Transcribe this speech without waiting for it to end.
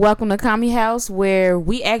Welcome to Commie House, where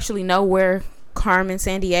we actually know where Carmen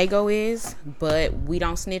Sandiego is, but we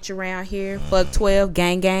don't snitch around here. Fuck 12,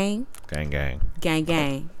 gang gang. Gang gang. Gang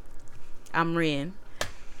gang. I'm Ren.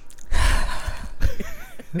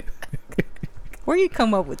 Where you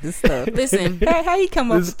come up with this stuff? Listen, Hey, how you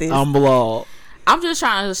come up with this? I'm Bilal. I'm just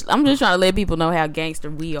trying to let people know how gangster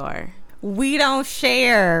we are. We don't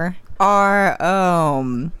share our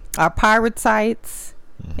pirate sites,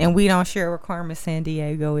 and we don't share where Carmen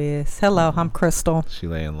Sandiego is. Hello, I'm Crystal. She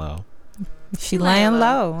laying low. She laying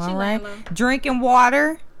low. She All laying right, low. drinking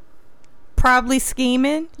water, probably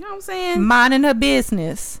scheming, You know what I'm saying? minding her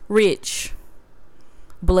business, Rich,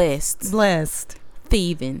 blessed, blessed.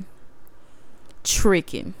 thieving,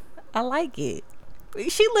 tricking. I like it.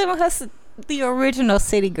 She living the original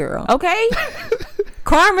city girl. Okay,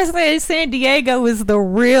 Carmen Sandiego is the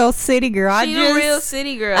real city girl. she the real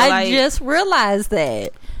city girl. I just realized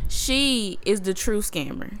that. She is the true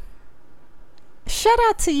scammer. Shout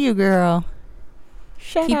out to you, girl.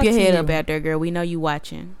 Shout Keep out your to head you. up out there, girl. We know you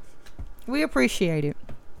watching. We appreciate it.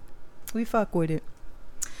 We fuck with it.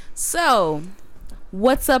 So,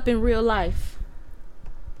 what's up in real life?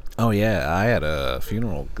 Oh yeah, I had a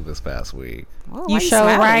funeral this past week. Oh, You why show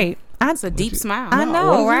smiling? right. That's a deep smile. I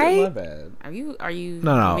know, was it? right? My bad. Are you?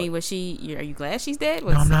 No. I mean, was she? Are you glad she's dead? No,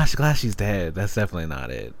 I'm not glad she's dead. That's definitely not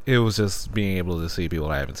it. It was just being able to see people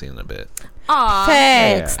I haven't seen in a bit. Aw.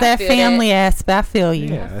 Facts. Yeah. That I feel family aspect. I feel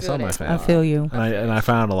you. Yeah, I saw my that. family. I feel you. And I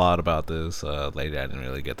found a lot about this lady I didn't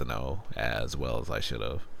really get to know as well as I should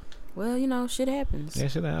have. Well, shit happens. Yeah,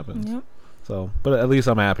 shit happens. Yep. So, but at least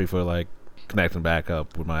I'm happy for like connecting back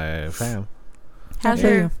up with my fam. How's I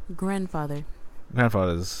feel your you. grandfather?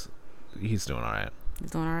 He's doing all right.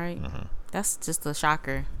 He's doing all right. Mm-hmm. That's just a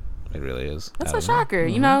shocker. It really is. That's I a don't know. shocker.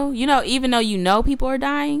 Mhm. Even though people are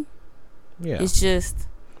dying, Yeah. it's just,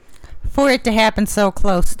 For it to happen so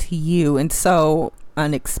close to you and so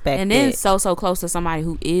unexpected. and then so close to somebody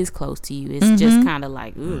who is close to you. It's just kind of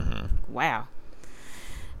like, ooh, wow.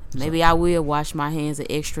 Maybe I will wash my hands an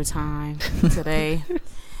extra time today.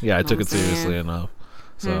 Yeah, I took it I'm saying? seriously enough.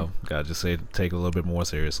 So, gotta just take it a little bit more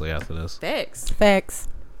seriously after this. Facts.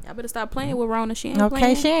 Y'all better stop playing with Rona. She ain't Okay,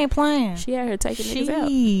 playing. she ain't playing. She out here taking niggas out.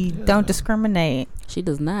 She don't discriminate. She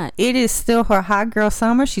does not. It is still her hot girl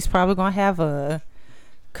summer. She's probably gonna have a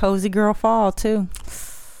cozy girl fall too.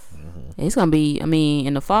 It's gonna be. I mean,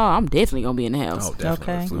 in the fall, I'm definitely gonna be in the house. Oh,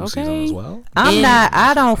 definitely. Okay. Flu season as well.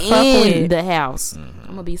 I don't fuck in with the house. I'm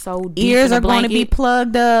gonna be so deep ears in the are going to be blanket.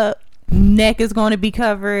 plugged up, neck is going to be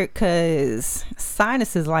covered because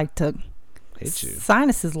sinuses like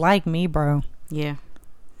me, bro. Yeah,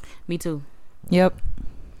 me too. Yep.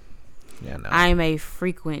 Yeah, no. I'm a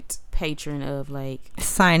frequent patron of like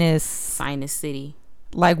Sinus, City.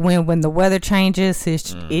 like when the weather changes,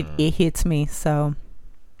 it hits me. So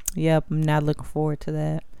yep, I'm not looking forward to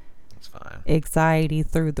that. It's fine. Anxiety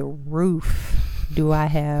through the roof. Do I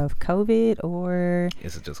have COVID or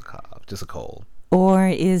Is it just a cough? Just a cold? or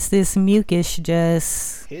is this mucus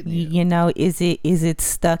just Hitting you. is it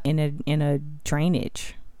stuck in a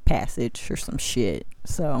drainage passage or some shit?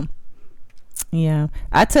 So yeah,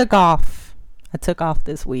 I took off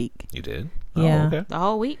this week. You did? Yeah. Oh, okay. The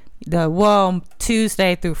whole week.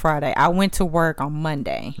 Tuesday through Friday. I went to work on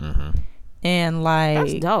Monday, and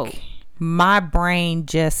That's like dope. my brain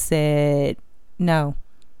just said no.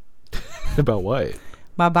 About what?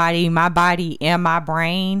 My body and my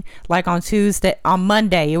brain, like on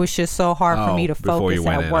Monday, it was just so hard for me to before you focus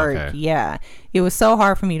went at in, work. okay. Yeah, it was so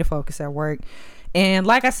hard for me to focus at work. And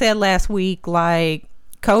like I said last week, like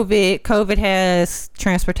COVID has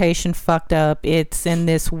transportation fucked up. It's in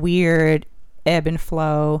this weird ebb and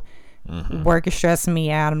flow. Work is stressing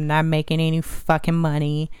me out. I'm not making any fucking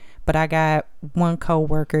money. But I got one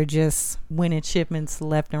coworker just winning shipments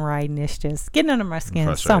left and right, and it's just getting under my skin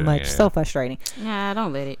so Frustrating, much. yeah. So frustrating. Nah,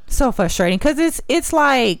 don't let it. So frustrating because it's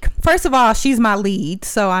like, first of all, she's my lead,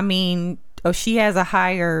 so I mean, she has a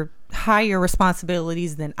higher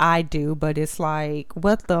responsibilities than I do, but it's like,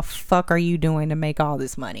 what the fuck are you doing to make all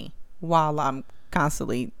this money while I'm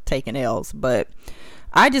constantly taking L's? But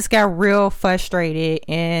I just got real frustrated,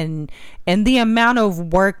 and the amount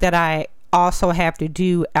of work that I also have to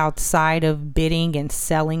do outside of bidding and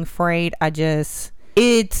selling freight,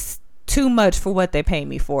 it's too much for what they pay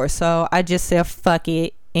me for. So I just said fuck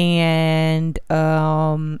it, and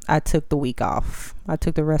I took the week off. I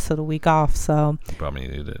took the rest of the week off. So You probably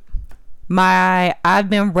needed it. I've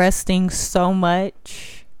been resting so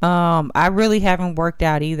much. I really haven't worked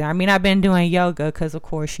out either. I mean, I've been doing yoga because, of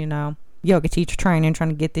course, yoga teacher training,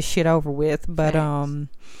 trying to get this shit over with. But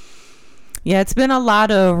yeah, it's been a lot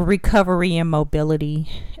of recovery and mobility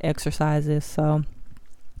exercises. So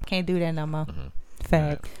can't do that no more.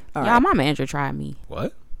 Fact. Right. Y'all, my manager tried me.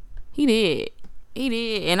 What? He did.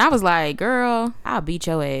 And I was like, girl, I'll beat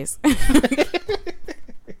your ass.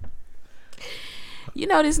 You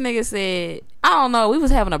know, this nigga said, I don't know, we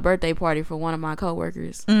was having a birthday party for one of my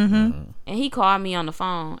coworkers. And he called me on the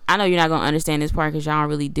phone. I know you're not going to understand this part because y'all don't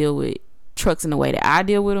really deal with trucks in the way that I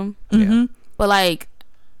deal with them. Yeah. But like,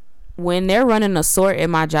 when they're running a sort at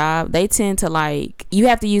my job, they tend to like, you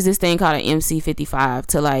have to use this thing called an MC55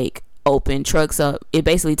 to like open trucks up. It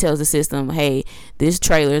basically tells the system, hey, this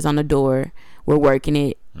trailer is on the door, we're working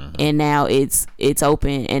it, and now it's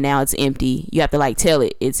open and now it's empty. You have to like tell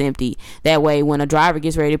it it's empty. That way when a driver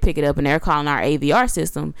gets ready to pick it up and they're calling our AVR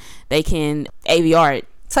system, they can AVR it.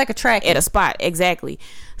 It's like a track at a spot. Exactly.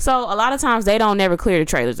 So a lot of times they don't never clear the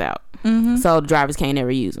trailers out. So the drivers can't never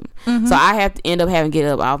use them. So I have to end up having to get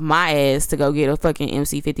up off my ass to go get a fucking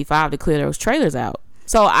MC55 to clear those trailers out.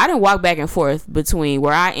 So I didn't walk back and forth between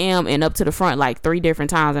where I am and up to the front like 3 different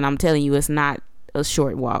times, and I'm telling you, it's not a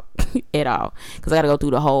short walk at all because I gotta go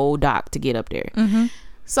through the whole dock to get up there.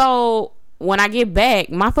 So when I get back,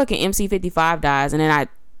 my fucking MC55 dies, and then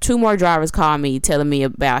 2 more drivers call me telling me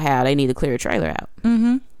about how they need to clear a trailer out.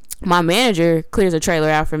 My manager clears a trailer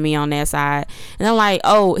out for me on that side, and I'm like,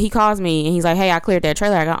 oh, he calls me and he's like, hey, I cleared that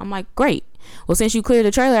trailer out. I'm like, great. Well, since you cleared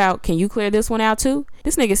the trailer out, can you clear this one out too?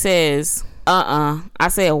 This nigga says, I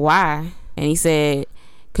said, why? And he said,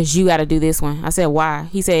 cause you gotta do this one. I said, why?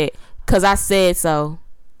 He said, cause I said so.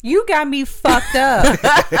 You got me fucked up.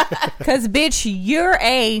 Cause bitch, you're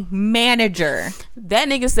a manager. That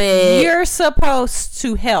nigga said you're supposed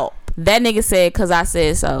to help. That nigga said, cause I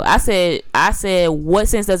said so. I said, what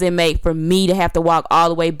sense does it make for me to have to walk all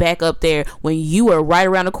the way back up there when you are right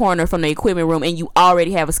around the corner from the equipment room and you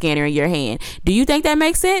already have a scanner in your hand? Do you think that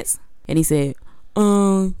makes sense? And he said,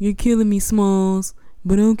 you're killing me, Smalls,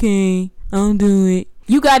 but okay, I'll do it.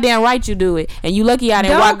 You goddamn right you do it. And you lucky I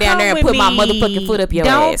didn't walk down there and put my motherfucking foot up your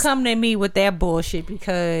ass. Don't come to me with that bullshit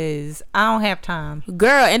because I don't have time.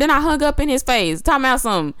 Girl, and then I hung up in his face. Talking about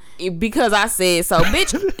something because I said so.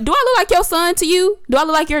 Bitch, do I look like your son to you? Do I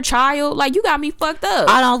look like your child? Like, you got me fucked up.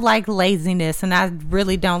 I don't like laziness, and I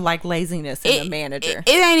really don't like laziness in a manager. It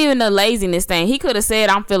ain't even the laziness thing. He could have said,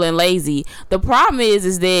 I'm feeling lazy. The problem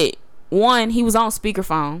is that, one, he was on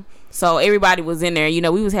speakerphone. So everybody was in there. You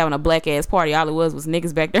know, we was having a black ass party. All it was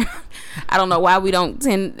niggas back there. I don't know why I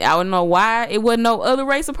don't know why it wasn't no other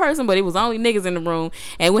race of person, but it was only niggas in the room.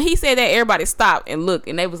 And when he said that, everybody stopped and looked,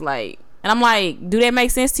 and they was like, and I'm like, do that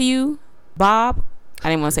make sense to you, Bob? I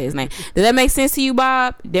didn't want to say his name. Does that make sense to you,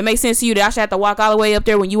 Bob? Did that make sense to you that I should have to walk all the way up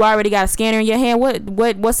there when you already got a scanner in your hand?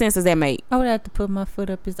 What sense does that make? I would have to put my foot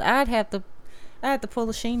up I'd have to pull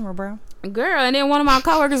a Sheenra, bro. Girl, and then one of my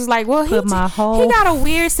coworkers was like, well, he got a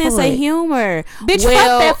weird sense of humor.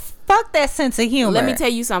 Bitch, fuck that sense of humor. Let me tell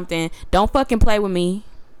you something. Don't fucking play with me.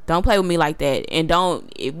 Don't play with me like that. And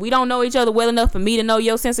if we don't know each other well enough for me to know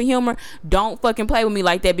your sense of humor, don't fucking play with me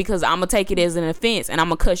like that, because I'm going to take it as an offense and I'm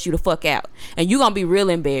going to cuss you the fuck out. And you're going to be real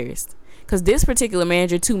embarrassed. Because this particular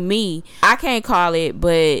manager, to me, I can't call it,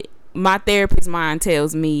 but my therapist mind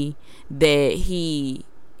tells me that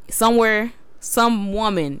some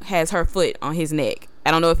woman has her foot on his neck.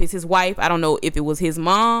 I don't know if it's his wife. I don't know if it was his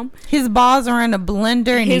mom. His balls are in a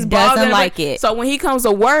blender and he doesn't like it. So when he comes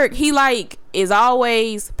to work, he like is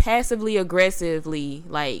always passively aggressively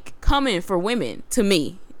like coming for women, to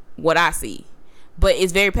me, what I see. But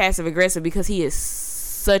it's very passive aggressive because he is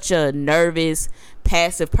such a nervous,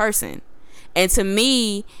 passive person. And to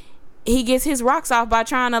me, he gets his rocks off by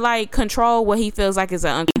trying to like control what he feels like is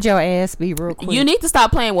an your ass be real quick. You need to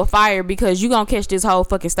stop playing with fire, because you gonna catch this whole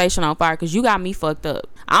fucking station on fire, because you got me fucked up.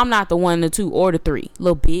 I'm not the 1, the 2, or the 3,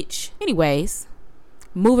 little bitch. Anyways,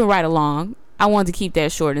 moving right along. I wanted to keep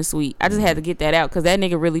that short and sweet. I just had to get that out because that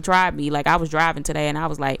nigga really tried me. Like, I was driving today and I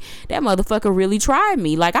was like, that motherfucker really tried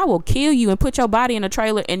me. Like, I will kill you and put your body in a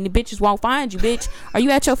trailer and the bitches won't find you, bitch. Are you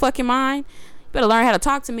at your fucking mind? You better learn how to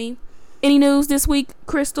talk to me. Any news this week,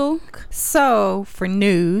 Crystal? So, for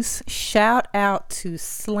news, shout out to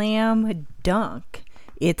Slam Dunk.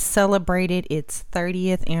 It celebrated its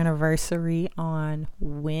 30th anniversary on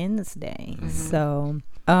Wednesday. So,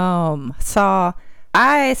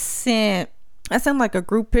 I sent like a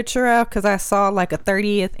group picture out because I saw like a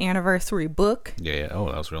 30th anniversary book. Yeah. Oh,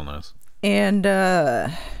 that was real nice. And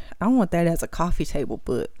I want that as a coffee table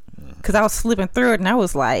book, because I was flipping through it and I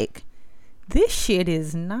was like, this shit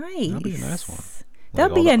is nice. That'd be a nice one.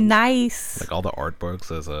 That'd be a nice, like all the art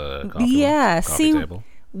books as a coffee table.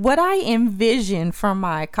 What I envision from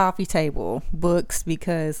my coffee table books,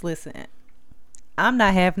 because listen, I'm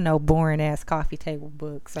not having no boring ass coffee table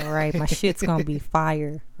books. All right, my shit's gonna be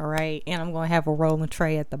fire. All right, and I'm gonna have a rolling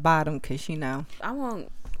tray at the bottom because I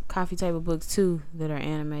want coffee table books too that are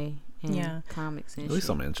anime and comics and At least shit.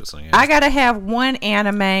 something interesting. Yeah. I gotta have one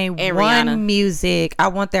anime, And one Rihanna. music. I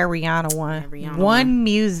want that Rihanna one. That Rihanna one one.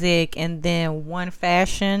 music, and then one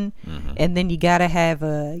fashion, and then you gotta have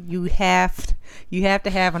you have to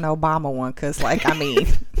have an Obama one, cause like I mean,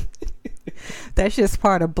 that's just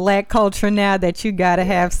part of Black culture now that you gotta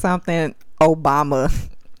have something Obama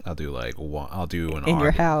I'll do like one. I'll do an in your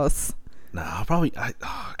arc. house. Nah, I'll probably.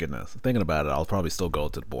 Oh goodness, thinking about it, I'll probably still go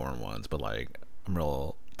to the boring ones. But like, I'm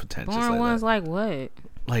real pretentious. Boring like ones that. like what?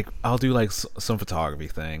 Like I'll do like some photography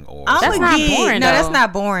thing or. I'm That's some- not legit- boring, No, that's though.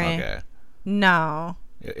 not boring. Okay. No.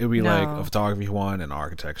 It would be like No. a photography one, an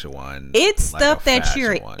architecture one. It's like stuff a that fashion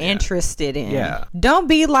you're one, yeah. interested in. Yeah. Don't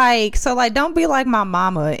be like don't be like my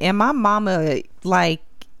mama. And my mama like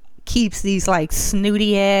keeps these like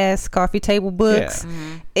snooty ass coffee table books.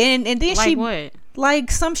 And then Like she what?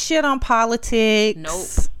 like some shit on politics.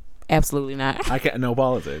 Nope. Absolutely not. I can't know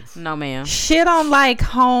politics. No, ma'am. Shit on like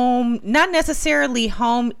home, not necessarily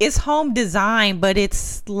home. It's home design, but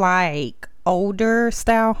it's like older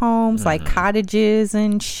style homes, like cottages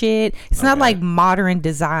and shit. It's not Okay. like modern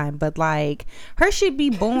design, but like her shit be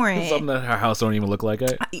boring. Something that her house don't even look like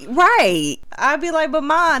it. Right. I'd be like, but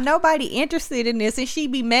mom, nobody interested in this. And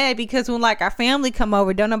she'd be mad because when like our family come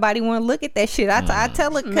over, don't nobody want to look at that shit. I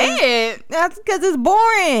tell her, Mad. that's because it's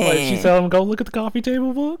boring. Like she tell them go look at the coffee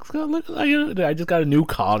table books. Go look. I just got a new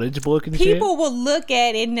cottage book and People will look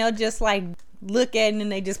at it and they'll just like look at it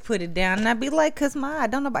and they just put it down. And I'd be like, cause ma,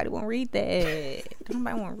 don't nobody want to read that. Don't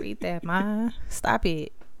nobody want to read that, ma. Stop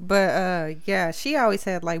it. But yeah, she always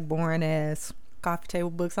had like boring ass coffee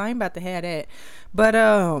table books. I ain't about to have that. But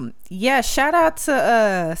yeah, shout out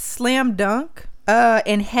to Slam Dunk.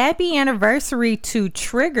 And happy anniversary to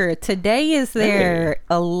Trigger. Today is their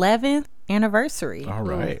 11th anniversary. All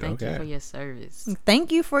right. Thank you Okay. for your service.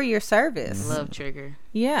 Thank you for your service. Love Trigger.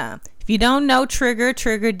 Yeah. If you don't know Trigger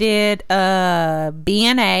did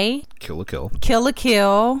BNA, Kill a Kill. Kill a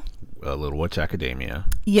Kill. Little Witch Academia.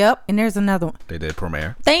 Yep. And there's another one. They did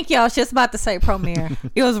Premiere. Thank you. I was just about to say Premiere.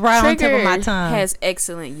 It was right on tip of my tongue. has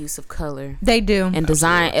excellent use of color They do. and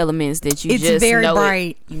design elements that you It's just very know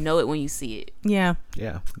bright. it. You know it when you see it. Yeah.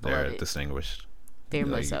 Yeah, Love they're it. distinguished. Very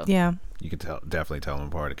Like, much so. Yeah. You could definitely tell them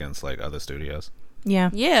apart against like other studios. Yeah.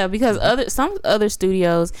 Yeah, because some other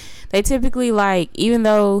studios, they typically like, even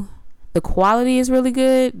though the quality is really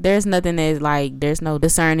good, there's nothing that like, there's no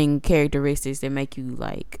discerning characteristics that make you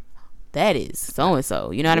like, that is so and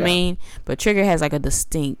so. You know what I Yeah. mean? But Trigger has like a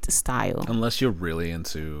distinct style. Unless you're really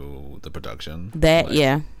into the production. That like,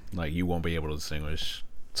 yeah. Like you won't be able to distinguish.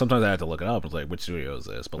 Sometimes I have to look it up. It's like, which studio is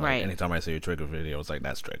this? But like Right. anytime I see a Trigger video, it's like,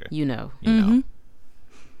 that's Trigger. You know. You know.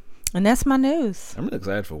 And that's my news. I'm really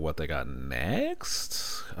excited for what they got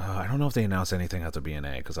next. I don't know if they announced anything after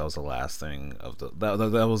BNA because that was the last thing of that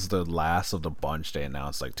was the last of the bunch they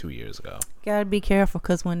announced like 2 years ago. Gotta be careful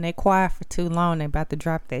because when they quiet for too long, they about to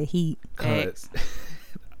drop that heat. Facts.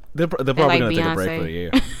 They're probably like gonna take a Beyonce. break for the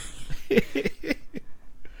year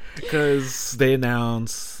because they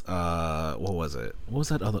announced what was it? What was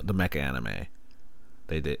that other the mecha anime?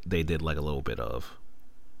 They did like a little bit of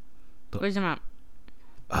Where's your mom?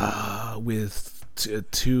 with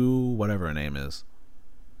two whatever her name is.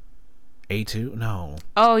 A2? No.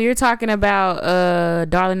 Oh, you're talking about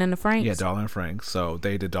Darling and the Franks? Yeah, Darling and Franks. So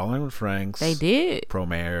they did Darling and Franks. They did.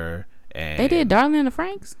 Promare and They did Darling and the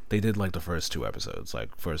Franks? They did like the first 2 episodes,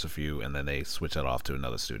 like first a few, and then they switched it off to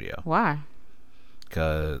another studio. Why?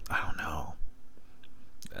 Cause I don't know.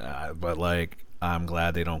 But like I'm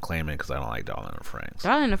glad they don't claim it because I don't like Darling and Franks.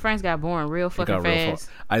 Darling and the Franks got boring real It fucking got real fast.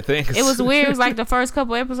 I think It was weird. It was like the first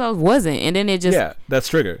couple episodes wasn't, and then it just yeah, that's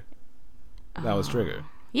Trigger. That was Trigger.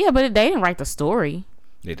 yeah, but they didn't write the story.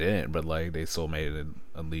 They didn't, but like they still made it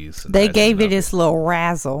at least. They gave it a its little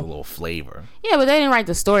razzle. little flavor. Yeah, but they didn't write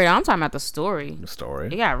the story. I'm talking about the story. The story.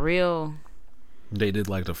 It got real. They did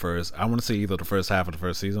like the first. I want to say either the first half of the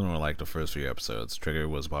first season or like the first few episodes. Trigger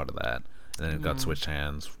was part of that, and then it got switched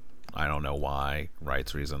hands. I don't know why.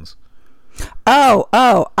 Rights reasons. Oh,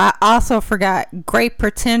 I also forgot Great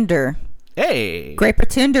Pretender. Hey, Great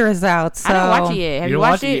Pretender is out. So I didn't watch it yet. Have you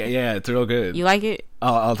watched it? Yeah, it's real good. You like it?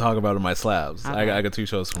 I'll talk about it in my slabs. Okay. I got 2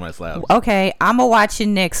 shows for my slabs. Okay, I'm gonna watch it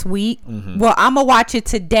next week. Well, I'm gonna watch it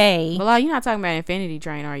today. Bilal, you're not talking about Infinity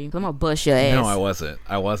Train, are you? I'm gonna bust your ass. No, I wasn't.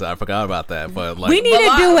 I forgot about that. But like, We need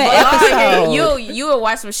to do an episode. You will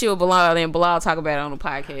watch some shit with Bilal, and Bilal talk about it on the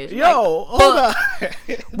podcast. yo, hold on.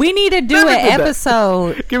 We need to do Never an did that.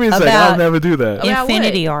 episode Give me a second. about I'll never do that. Yeah, I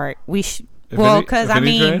Infinity would. Art. Well, because I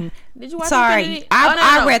Infinity mean, Train? Did you watch Sorry, Infinity?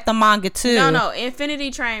 I read the manga too. No, Infinity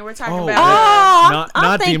Train. We're talking about. Oh, I'm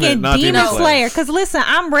not thinking Demon Slayer. Because listen,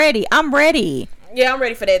 I'm ready. Yeah, I'm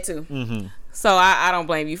ready for that too. Mm-hmm. So I don't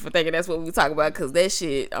blame you for thinking that's what we talk about. Because that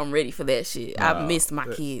shit, I'm ready for that shit. I've missed my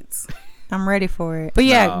kids. I'm ready for it. But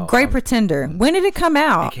yeah, Great Pretender. When did it come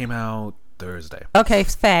out? It came out Thursday. Okay,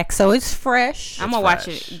 facts. So it's fresh. I'm gonna watch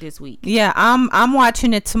it this week. Yeah, I'm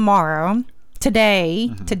watching it tomorrow.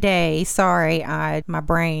 Today. Sorry, my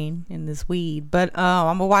brain in this weed, but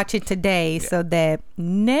I'm gonna watch it today so that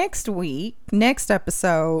next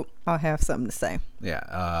episode, I'll have something to say. Yeah,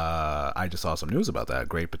 I just saw some news about that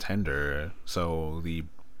Great Pretender. So the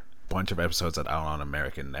bunch of episodes that are on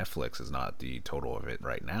American Netflix is not the total of it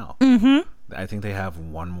right now. Mm-hmm. I think they have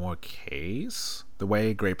one more case. The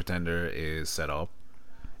way Great Pretender is set up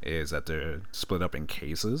is that they're split up in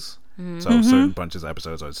cases. So certain bunches of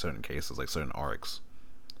episodes are certain cases, like certain arcs.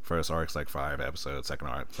 First arc's like 5 episodes, second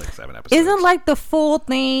arc's like 7 episodes. Isn't like the full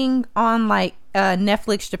thing on like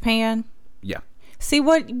Netflix Japan? Yeah. See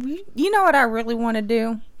what you know what I really want to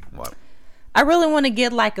do? What? I really want to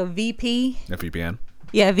get like a VP. A VPN?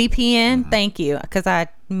 Yeah, VPN. Thank you, because I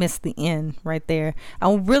missed the N right there.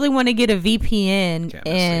 I really want to get a VPN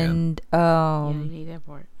and yeah, you need that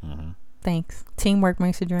part. Thanks. Teamwork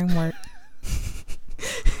makes the dream work.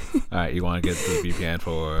 All right, you want to get the VPN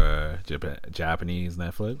for Japanese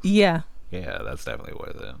Netflix? Yeah. Yeah, that's definitely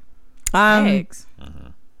worth it. I'm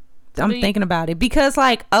thinking about it because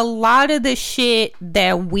like a lot of the shit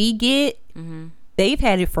that we get, they've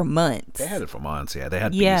had it for months. They had it for months. Yeah, they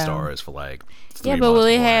had B-Stars for like 3 but will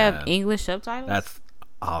months it have English subtitles?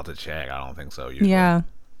 I'll have to check. I don't think so. Usually. Yeah.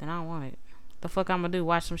 Then I don't want it. The fuck I'm gonna do?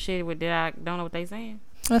 Watch some shit with that I don't know what they saying?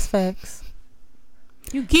 That's facts.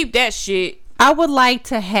 You keep that shit. I would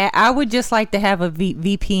just like to have a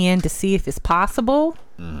VPN to see if it's possible.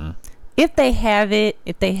 If they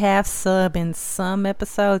have sub in some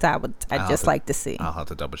episodes, I'd just like to see. I'll have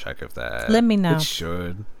to double check if that. Let me know. It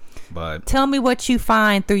should, but tell me what you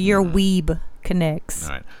find through your Weeb connects.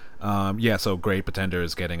 All right. Yeah. So Great Pretender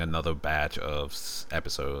is getting another batch of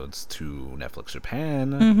episodes to Netflix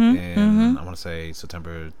Japan in I want to say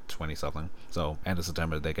September 20 something. So end of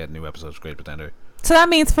September they get new episodes of Great Pretender. So that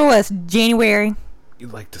means for us January.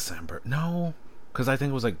 Like December? No, because I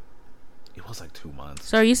think it was like 2 months.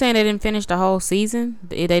 So are you saying they didn't finish the whole season?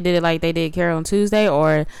 They did it like they did Carol and Tuesday,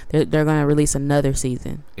 or they're gonna release another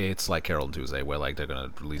season? It's like Carol and Tuesday, where like they're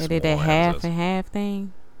gonna release. They did that half and half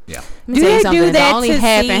thing. Yeah. Let me tell you something. The only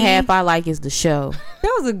half and half I like is the show.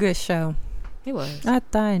 That was a good show. It was. I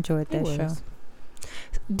enjoyed that show.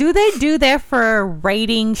 Do they do that for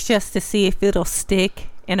ratings just to see if it'll stick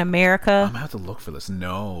in America? I'm gonna have to look for this.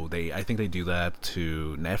 No, I think they do that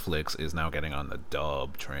to Netflix is now getting on the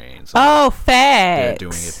dub train. So facts. They're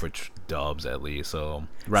doing it for dubs at least. So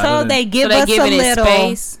they give us a little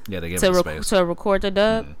space. Yeah, they give us space to record the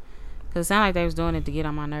dub. Cause it sounded like they was doing it to get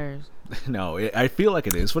on my nerves. No, I feel like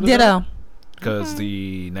it is for the dub. Because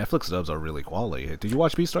the Netflix dubs are really quality. Did you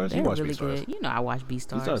watch B-Stars? You watch really B-Stars. Good. You know I watch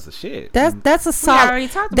B-Stars. B-Stars the shit. That's a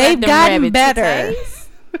solid. They've gotten better.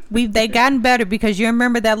 They gotten better because you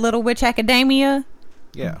remember that Little Witch Academia?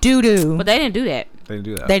 Yeah. Doo-doo. But they didn't do that. They didn't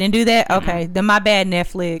do that. They didn't do that? Okay. Then my bad,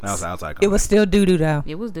 Netflix. That was outside. It was still doo-doo though.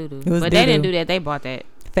 It was doo-doo. But they didn't do that. They bought that.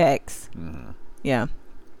 Facts. Yeah.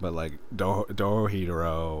 But like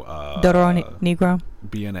Dorohedoro, Negro,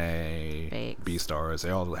 BNA, B-Stars, they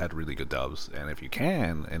all had really good dubs. And if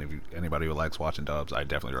anybody who likes watching dubs, I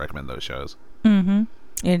definitely recommend those shows.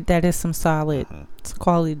 That is some solid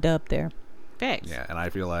quality dub there. Facts. Yeah, and I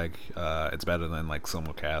feel like it's better than like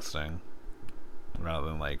simulcasting, rather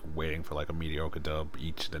than like waiting for like a mediocre dub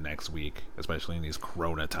the next week, especially in these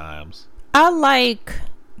Corona times. I like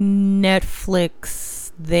Netflix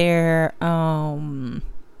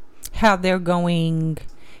how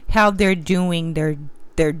they're doing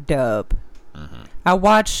their dub. I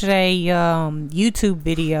watched a YouTube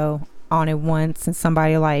video on it once, and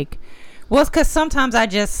somebody it's because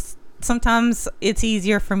sometimes it's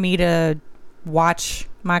easier for me to watch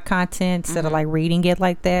my content instead of like reading it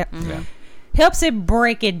like that. Helps it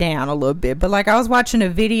break it down a little bit. But like I was watching a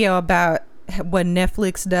video about what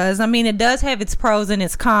Netflix does. I mean, it does have its pros and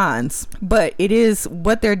its cons, but it is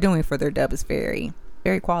what they're doing for their dub is very,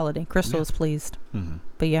 very quality. Crystal is pleased.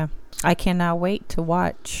 But yeah, I cannot wait to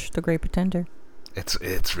watch The Great Pretender.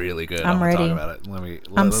 It's really good. I'm ready. Talk about it.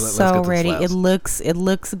 I'm so ready. It looks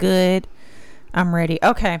good. I'm ready.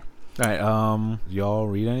 Okay. All right. Y'all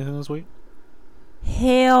read anything this week?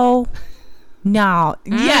 Hell no.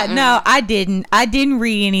 Yeah, no, I didn't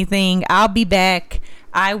read anything. I'll be back.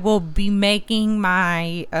 I will be making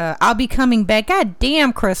I'll be coming back. God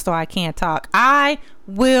damn, Crystal, I can't talk. I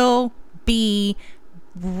will be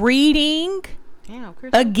reading Damn,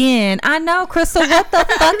 Crystal. again. I know, Crystal, what the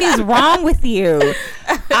fuck is wrong with you?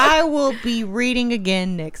 I will be reading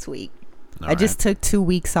again next week. I just took 2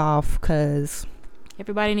 weeks off because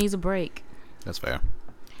everybody needs a break. That's fair.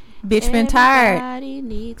 Bitch been tired. Everybody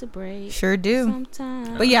needs a break. Sure do.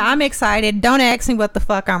 Sometimes. But yeah, I'm excited. Don't ask me what the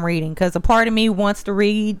fuck I'm reading, because a part of me wants to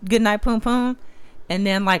read Goodnight Pum Pum, and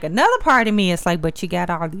then like another part of me is like, but you got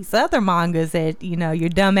all these other mangas that, you know, your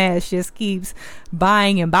dumb ass just keeps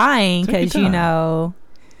buying and buying, because, you know,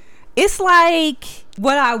 it's like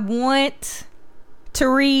what I want to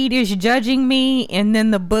read is judging me, and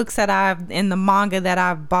then the books that and the manga that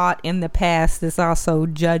I've bought in the past is also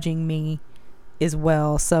judging me as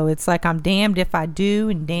well. So it's like I'm damned if I do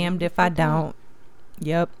and damned if I don't.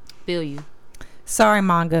 Yep. Feel you. Sorry,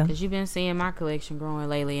 manga. Because you've been seeing my collection growing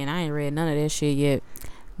lately, and I ain't read none of that shit yet.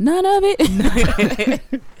 None of it.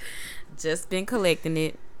 Just been collecting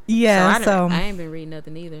it. Yeah, so I ain't been reading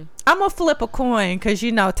nothing either. I'm gonna flip a coin, because,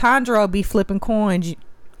 you know, Tandro be flipping coins.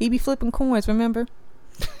 He be flipping coins, remember?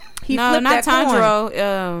 He no, flipped not that Tandro.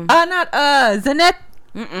 Not Zanette.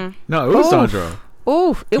 No, it was Tandro.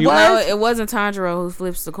 Ooh, it was. No, it wasn't Tandro who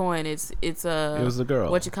flips the coin. It was the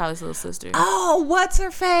girl. What you call his little sister? Oh, what's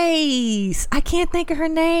her face? I can't think of her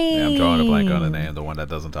name. Yeah, I'm drawing a blank on the name. The one that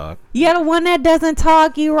doesn't talk. Yeah, the one that doesn't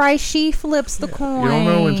talk. You right? She flips the coin. You don't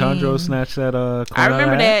remember when Tandro snatched that coin? I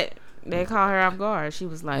remember that. They called her off guard. She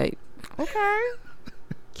was like, "Okay,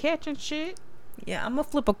 catching shit." Yeah, I'm gonna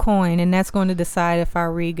flip a coin, and that's going to decide if I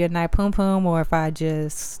read Goodnight Pum Pum or if I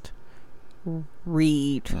just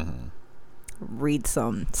read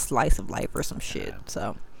some slice of life or some shit. Yeah.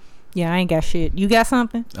 So yeah, I ain't got shit. You got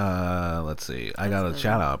something? Let's see. I got a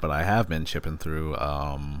shout out, but I have been chipping through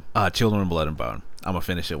Children of Blood and Bone. I'm gonna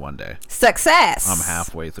finish it one day. Success. I'm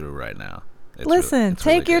halfway through right now. Listen,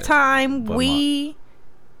 take really your good. time. But we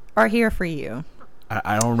are here for you.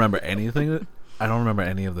 I don't remember anything. I don't remember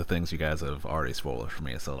any of the things you guys have already spoiled for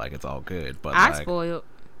me, so like it's all good. But I like, spoiled.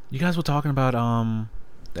 You guys were talking about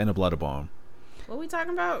the end of Blood and Bone. What we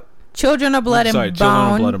talking about? Children of Blood and Bone.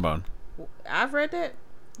 Children of Blood and Bone. I've read that.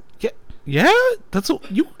 Yeah, that's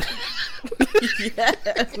what you. Yeah.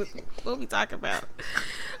 What we talking about?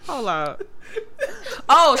 Hold on.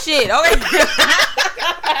 Oh shit! Okay.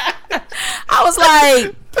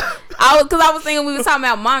 Because I was thinking we was talking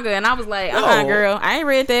about manga, and I was like, girl, I ain't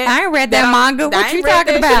read that. I ain't read that manga. What you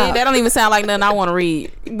talking about? Shit. That don't even sound like nothing I want to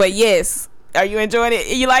read. But yes, are you enjoying it?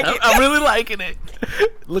 You like it? I'm really liking it.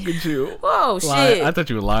 Look at you. Whoa, shit! I thought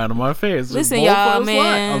you were lying to my face. Listen, y'all,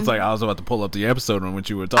 man. I was like, I was about to pull up the episode when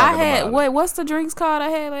you were talking about it. Wait, what's the drinks called I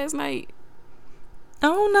had last night? I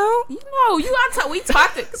don't know. You know, we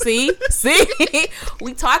talked. See,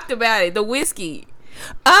 we talked about it. The whiskey.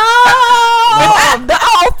 Oh, the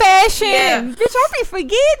old fashioned. Yeah. Bitch, I be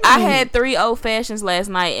forgetting. I had 3 old fashions last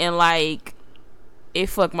night, and like, it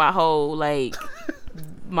fucked my whole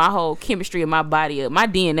chemistry of my body up. My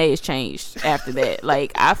DNA has changed after that.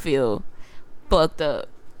 Like, I feel fucked up,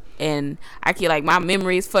 and I feel like my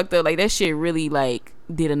memory is fucked up. Like, that shit really like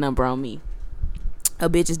did a number on me. A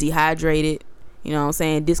bitch is dehydrated. You know what I'm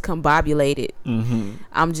saying? Discombobulated.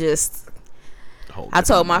 I'm just. I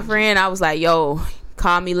told my friend, I was like, yo,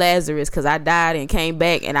 call me Lazarus, because I died and came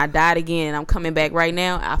back, and I died again, and I'm coming back right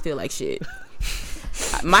now. I feel like shit.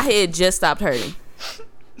 My head just stopped hurting.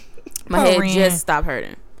 My head just stopped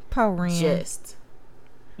hurting. Just.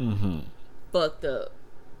 Fucked up.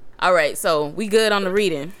 All right, so we good on the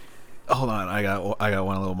reading. Hold on, I got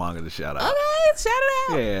one little manga to shout out. Okay, shout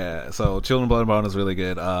it out. Yeah, so Children of Blood and Bone is really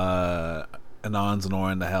good. Anon's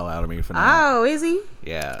ignoring the hell out of me for now. Oh, is he?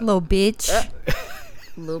 Yeah. Little bitch.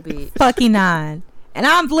 Little bitch. Fucking on.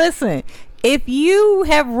 And listen, if you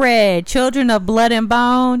have read Children of Blood and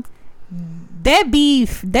Bone, that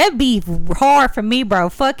beef hard for me, bro.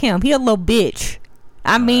 Fuck him. He a little bitch.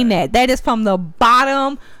 I mean that. That is from the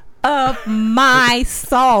bottom of my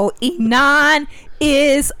soul. Anon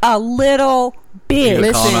is a little bitch.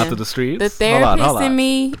 You call him out to the streets? The therapist in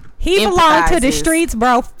me. He belonged to the streets,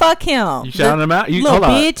 bro. Fuck him. You shouting him out? Little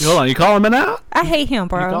bitch. Hold on. You calling him out? I hate him,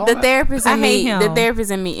 bro. The therapist in me. him. The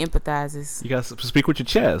therapist in me empathizes. You guys speak with your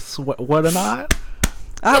chest. What or not?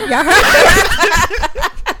 I hope y'all heard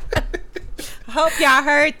that. I hope y'all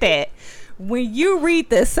heard that. When you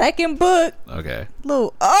read the second book, okay.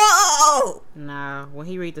 Nah, when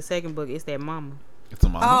he read the second book, it's that mama. It's a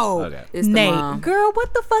mama. Oh, okay. It's the Nate, mom. girl,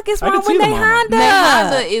 what the fuck is wrong with Nate Honda? Nate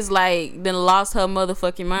Honda is like then lost her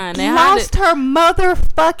motherfucking mind. Lost her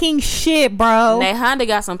motherfucking shit, bro. Nate Honda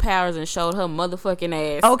got some powers and showed her motherfucking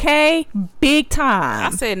ass. Okay, big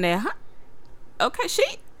time. I said Nate. Okay,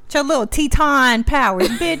 Your little Teton powers,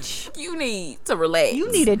 bitch. You need to relax.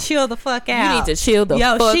 You need to chill the fuck out. You need to chill the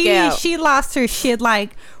fuck out. She lost her shit.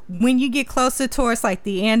 Like, when you get closer towards, like,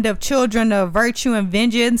 the end of Children of Virtue and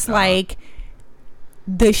Vengeance, like,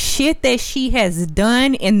 the shit that she has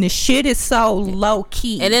done, and the shit is so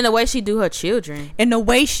low-key. And then the way she do her children. And the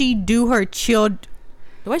way she do her children.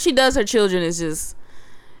 The way she does her children is just...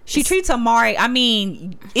 She treats Amari, I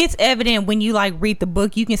mean, it's evident when you, like, read the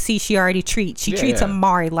book, you can see she already treats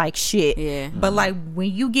Amari like shit. Yeah. But, like,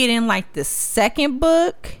 when you get in, like, the second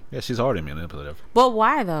book... Yeah, she's already manipulative. But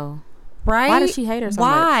why, though? Right? Why does she hate her so much?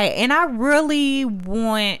 Why? And I really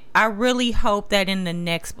hope that in the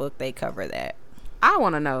next book they cover that. I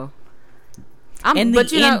want to know. The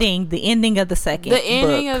ending of the second book. The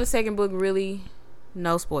ending of the second book really...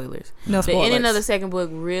 No spoilers. No spoilers. The ending of the second book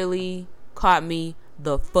really caught me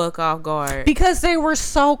the fuck off guard, because they were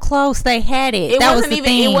so close. They had it. It wasn't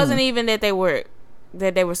even that they were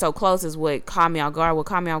so close. Is what caught me off guard. What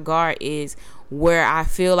caught me off guard is where I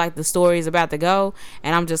feel like the story is about to go,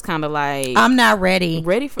 and I'm just kind of like, I'm not ready.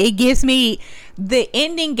 Ready for it? Gives me, the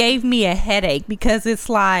ending gave me a headache, because it's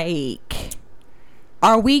like,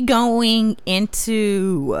 are we going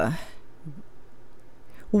into?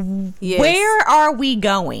 Yes. Where are we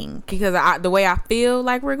going? Because the way I feel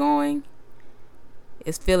like we're going.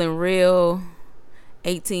 It's feeling real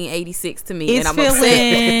 1886 to me. It's and I'm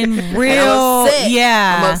feeling upset. real. I'm upset.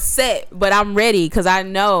 Yeah. I'm upset, but I'm ready because I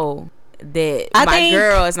know that my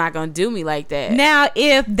girl is not going to do me like that. Now,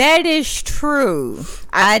 if that is true,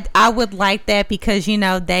 I would like that, because, you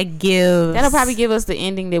know, that'll probably give us the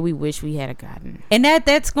ending that we wish we had gotten. And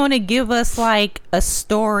that's going to give us, like, a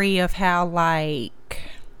story of how, like,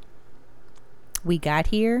 we got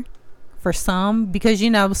here. For some, because,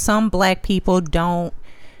 you know, some black people don't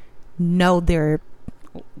know their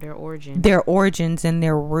origins and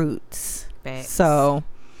their roots. Facts. So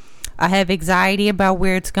I have anxiety about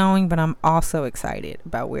where it's going, but I'm also excited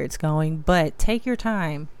about where it's going. But take your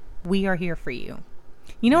time. We are here for you.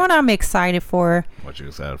 You know what I'm excited for? What you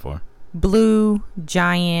excited for? Blue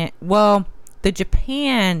Giant. Well, the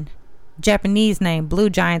Japanese name,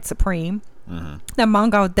 Blue Giant Supreme. Mm-hmm. The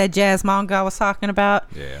manga, that jazz manga I was talking about.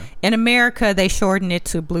 Yeah. In America, they shortened it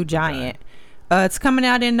to Blue Giant. It's coming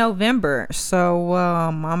out in November, so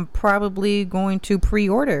I'm probably going to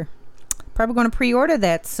pre-order.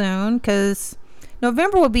 That soon, because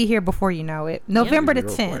November will be here before you know it. November the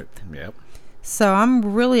 10th. Yep. So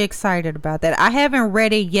I'm really excited about that. I haven't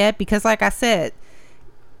read it yet because, like I said,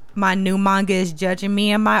 my new manga is judging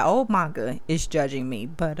me and my old manga is judging me.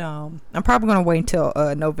 But I'm probably going to wait until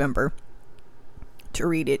November to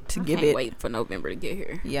read it, to give it. Wait for November to get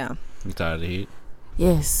here. Yeah. You tired of the heat?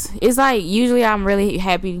 Yes. It's like, usually I'm really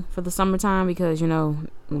happy for the summertime because, you know,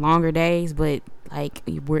 longer days, but like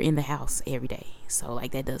we're in the house every day. So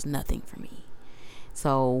like that does nothing for me.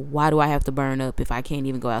 So why do I have to burn up if I can't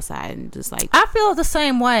even go outside and just like, I feel the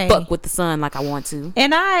same way. Fuck with the sun like I want to.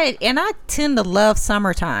 And I tend to love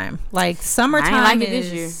summertime. Like summertime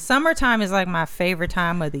is like my favorite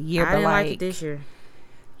time of the year. I didn't like it this year.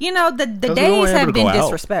 You know, the days have been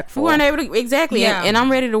disrespectful. We weren't able to, exactly. Yeah. And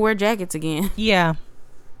I'm ready to wear jackets again. Yeah.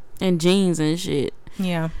 And jeans and shit.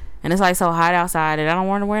 Yeah. And it's like so hot outside that I don't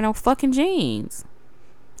want to wear no fucking jeans.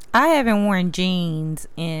 I haven't worn jeans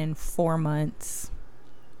in 4 months.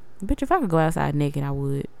 Bitch, if I could go outside naked, I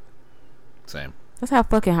would. Same. That's how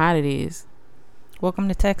fucking hot it is. Welcome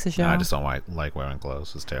to Texas, y'all. I just don't like wearing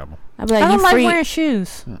clothes. It's terrible. I'd be like, I don't like wearing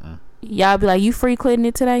shoes. Y'all be like, you free quitting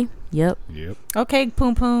it today? Yep. Okay,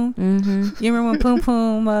 Pum Pum. Mm-hmm. You remember when Pum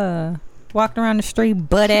Pum walked around the street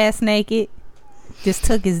butt ass naked? Just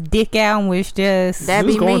took his dick out and was just... He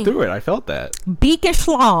was going through it. I felt that. Beak and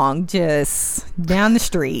schlong just down the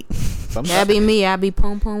street. That'd be me. I'd be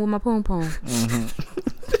Pum Pum with my Pum Pum. Mm-hmm.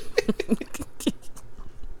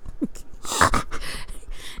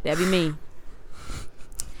 That'd be me.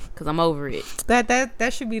 Cause I'm over it.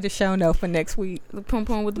 That should be the show note for next week. The Pum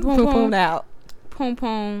Pum with the Pum Pum out. Pum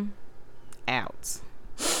Pum out.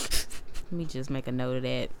 Let me just make a note of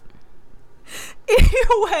that.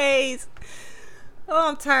 Anyways. Oh,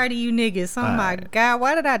 I'm tired of you niggas. Oh, my God.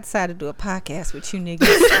 Why did I decide to do a podcast with you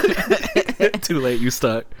niggas? Too late. You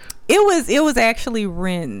stuck. It was actually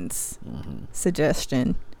Ren's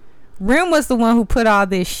suggestion. Ren was the one who put all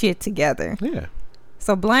this shit together. Yeah.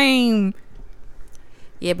 So blame...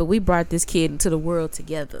 Yeah, but we brought this kid into the world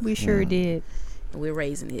together. We sure did. And we're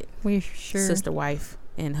raising it. We sure. Sister, wife,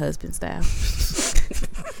 and husband style.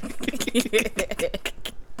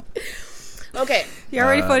 Okay. Y'all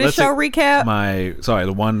ready for the show recap?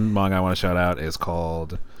 The one manga I want to shout out is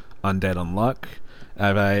called Undead Unluck.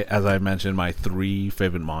 As I mentioned, my 3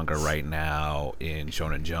 favorite manga right now in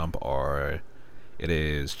Shonen Jump are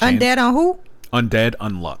Undead on who? Undead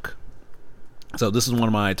Unluck. So this is one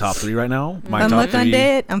of my top 3 right now. My Unluck top 3,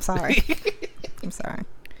 Undead. I'm sorry. I'm sorry.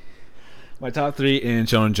 My top 3 in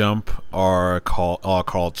Shonen Jump are called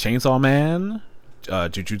Chainsaw Man,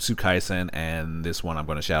 Jujutsu Kaisen, and this one I'm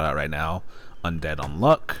going to shout out right now, Undead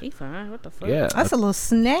Unluck. He fine. What the fuck? Yeah, That's a little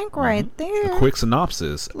snack right there. a quick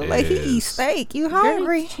synopsis. Look like he eats steak. You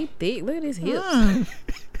hungry? He thick. Look at his hips.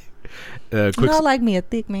 I like me a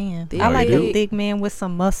thick man. I like a thick man with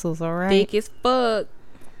some muscles. All right. Thick as fuck.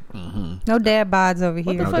 No dad bods over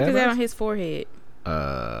What here. the fuck is that on his forehead?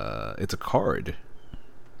 It's a card.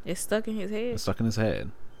 It's stuck in his head. It's stuck in his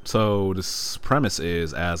head. So this premise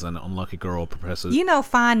is, as an unlucky girl professes. You know,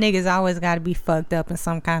 fine niggas always got to be fucked up in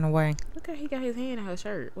some kind of way. Look how he got his hand in her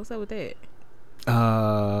shirt. What's up with that?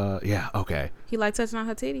 Yeah, okay. He like touching on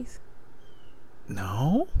her titties?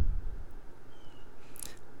 No.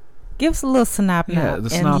 Give us a little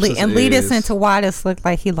synopsis, and lead us into why this looked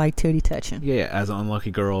like he liked titty touching. Yeah, as an unlucky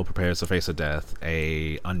girl prepares to face her death,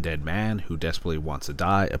 a undead man who desperately wants to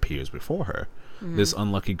die appears before her. This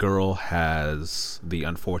unlucky girl has the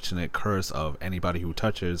unfortunate curse of anybody who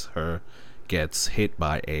touches her gets hit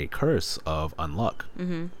by a curse of unluck.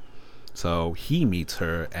 So he meets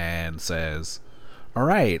her and says, all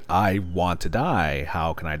right, I want to die.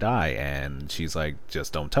 How can I die? And she's like,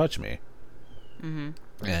 just don't touch me.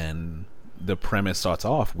 And the premise starts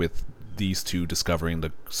off with these two discovering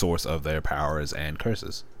the source of their powers and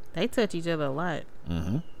curses. They touch each other a lot.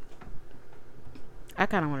 I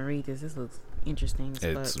kind of want to read this. This looks interesting.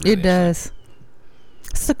 It does.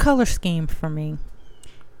 It's the color scheme for me.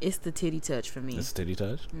 It's the titty touch for me. It's titty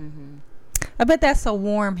touch? I bet that's a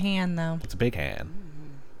warm hand, though. It's a big hand.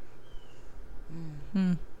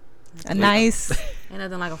 A nice... Ain't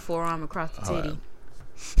nothing like a forearm across the titty.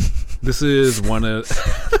 This is one of...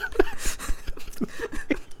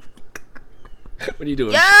 What are you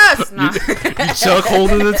doing? Yes! You chuck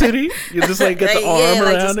holding the titty? You just like get the arm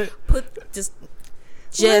around it?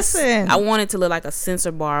 Listen. I want it to look like a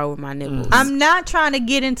sensor bar over my nipples. I'm not trying to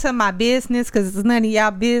get into my business because it's none of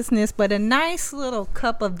y'all business, but a nice little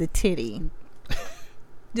cup of the titty.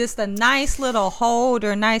 Just a nice little hold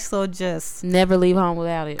or a nice little just... Never leave home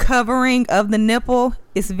without it. Covering of the nipple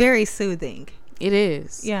is very soothing. It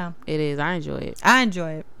is. Yeah. It is. I enjoy it. I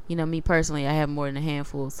enjoy it. You know, me personally, I have more than a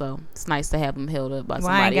handful, so it's nice to have them held up by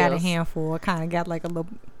somebody I ain't got else. a handful. I kind of got like a little...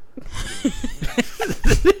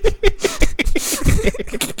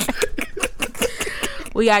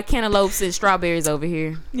 We got cantaloupes and strawberries over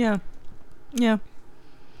here. Yeah. Yeah.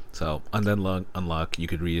 So, Undead Unluck, you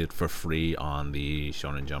could read it for free on the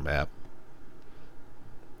Shonen Jump app.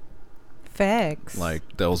 Facts.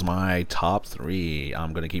 Like, those my top 3.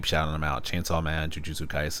 I'm going to keep shouting them out. Chainsaw Man, Jujutsu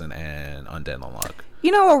Kaisen, and Undead Unluck.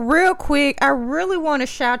 You know, real quick, I really want to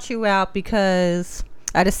shout you out because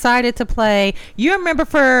I decided to play. You remember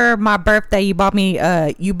for my birthday, you bought me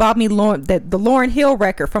the Lauryn Hill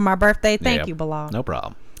record for my birthday. Thank you, Bilal. No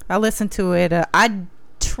problem. I listened to it. I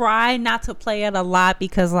try not to play it a lot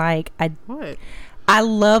because, like, I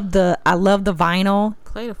love the vinyl.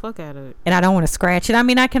 Play the fuck out of it. And I don't want to scratch it. I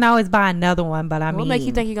mean, I can always buy another one, but What make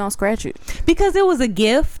you think you're gonna scratch it? Because it was a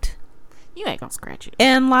gift. You ain't gonna scratch it.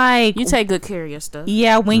 And like, you take good care of your stuff.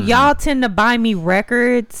 Yeah, when y'all tend to buy me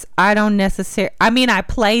records, I don't necessarily, I mean, I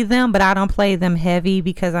play them, but I don't play them heavy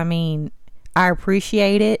because I mean, I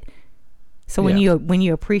appreciate it. So when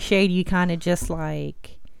you appreciate it, you kind of just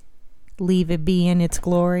like leave it be in its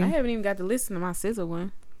glory. I haven't even got to listen to my SZA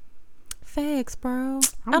one. Facts, bro.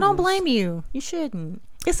 I don't blame you. You shouldn't.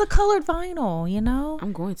 It's a colored vinyl, you know.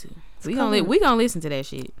 I'm going to. We gonna listen to that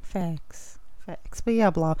shit. Facts. But yeah,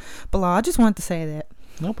 blah. I just wanted to say that.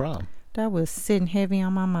 No problem. That was sitting heavy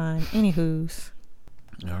on my mind. Anywho's.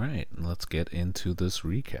 All right, let's get into this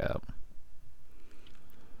recap.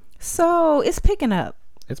 So it's picking up.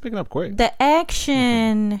 It's picking up quick. The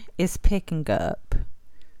action is picking up.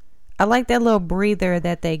 I like that little breather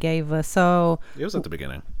that they gave us. So it was at the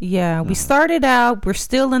beginning. Yeah, we started out. We're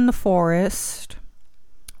still in the forest,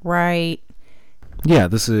 right? Yeah,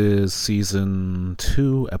 this is season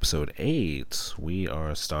 2, episode 8. We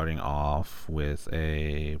are starting off with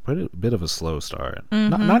a bit of a slow start.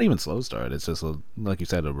 Not even slow start. It's just like you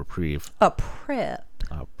said, a reprieve. A prep.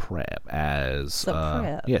 As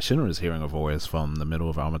prep. Yeah, Shinra is hearing a voice from the middle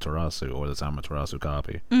of Amaterasu, or this Amaterasu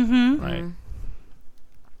copy. Right.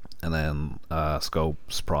 And then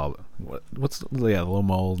Scope's probably the little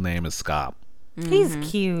mole name is Scop. He's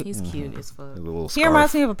cute. He's cute as fuck. He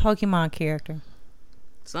reminds me of a Pokemon character.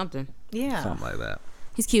 Something like that.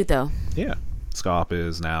 He's cute though. Yeah. Scop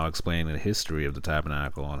is now explaining the history of the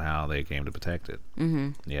tabernacle and how they came to protect it.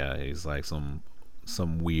 Yeah, he's like some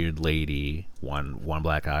weird lady, one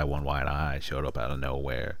black eye, one white eye, showed up out of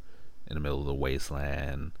nowhere in the middle of the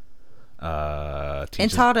wasteland,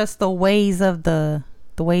 and taught us the ways of the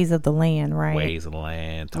land, right? Ways of the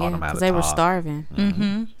land. Taught them how to they talk. were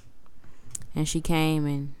starving. And she came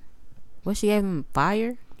and she gave them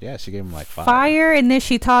fire. Yeah, she gave them like fire, and then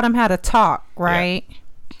she taught them how to talk, right? Yeah.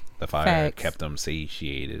 The fire kept them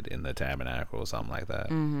satiated in the tabernacle or something like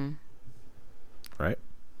that. Right?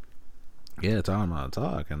 Yeah, taught them how to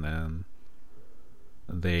talk, and then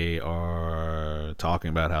they are talking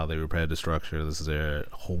about how they repaired the structure. This is their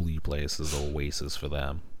holy place, this is an oasis for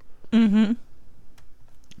them. And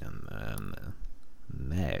then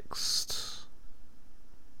next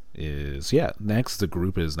the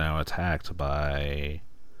group is now attacked by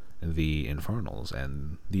the Infernals,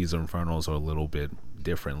 and these Infernals are a little bit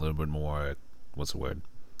different, a little bit more, what's the word,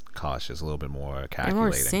 cautious, a little bit more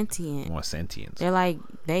calculating, more sentient. They're like,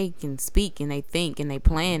 they can speak and they think and they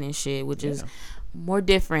plan and shit, which is more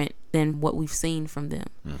different than what we've seen from them.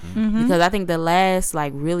 Because I think the last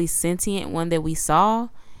like really sentient one that we saw,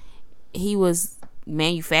 he was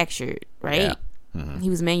manufactured, right? He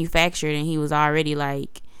was manufactured, and he was already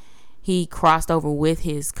like, he crossed over with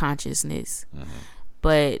his consciousness.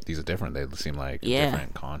 But these are different. They seem like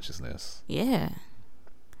different consciousness. Yeah,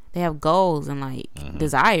 they have goals and like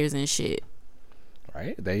desires and shit.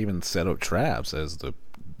 Right? They even set up traps as the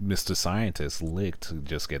Mr. Scientist licked to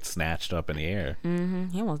just get snatched up in the air.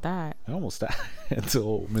 He almost died.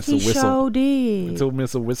 Until Mr. He Whistle. Sure did. Until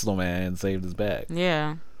Mr. Whistleman saved his back.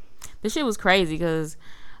 Yeah, this shit was crazy because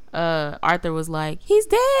Arthur was like, he's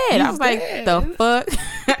dead. I was dead. Like, the fuck?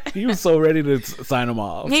 He was so ready to sign him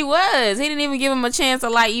off. He was. He didn't even give him a chance to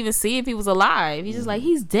like even see if he was alive. He's just like,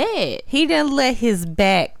 he's dead. He didn't let his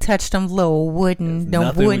back touch them little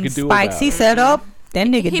wooden spikes. He said, "Oh, that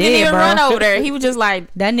nigga dead, He didn't even bro." run over there. He was just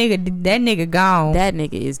like, that nigga gone. that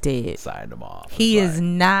nigga is dead. Signed him off. He is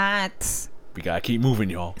not. We gotta keep moving,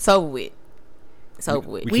 y'all. It's over with. It's over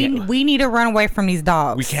with. We need to run away from these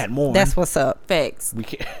dogs. We can't mourn. That's what's up. Facts.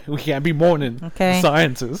 We can't be mourning. Okay.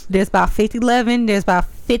 Scientists. There's about 11 of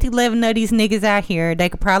these niggas out here. They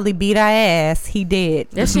could probably beat our ass. He dead.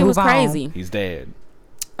 That shit was crazy. He's dead.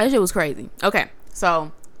 That shit was crazy. Okay,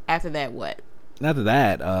 so after that, what? After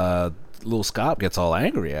that, little Scott gets all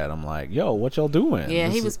angry at him, like, "Yo, what y'all doing?" Yeah,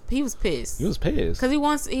 he was pissed. He was pissed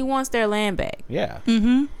because he wants their land back. Yeah.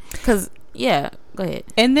 Because go ahead.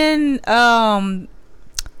 And then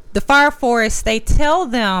the Fire Force, they tell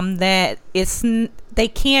them that they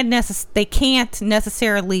can't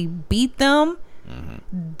necessarily beat them.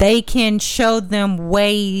 They can show them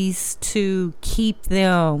ways to keep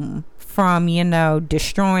them from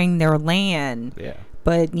destroying their land. Yeah.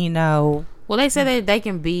 But well, they said that they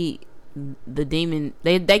can beat the demon.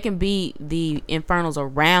 They can beat the Infernals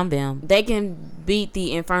around them. They can beat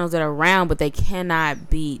the Infernals that are around, but they cannot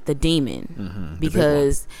beat the demon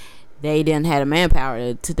because they didn't have the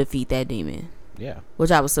manpower to defeat that demon. Yeah. Which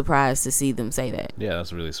I was surprised to see them say that. Yeah,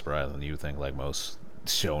 that's really surprising. You would think like most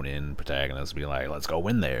shonen protagonists be like, "Let's go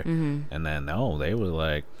win there," and then no, they were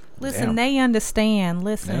like, listen, damn. they understand.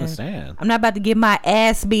 Listen, They understand. I'm not about to get my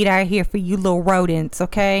ass beat out here for you little rodents,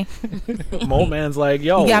 okay? Mole Man's like,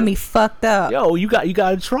 "Yo, you got me fucked up. Yo, you got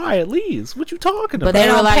to try at least. What you talking But about?" they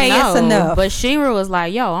were don't like, pay us no. enough. But Shinra was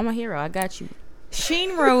like, "Yo, I'm a hero. I got you."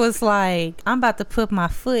 Shinra was like, I'm about to put my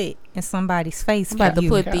foot in somebody's face. I'm about to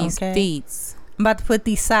put okay? these feet. I'm about to put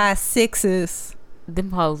these size 6s.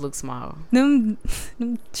 Them hoes look small. Them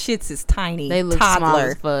shits is tiny. They look small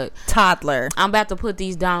as fuck. Toddler. I'm about to put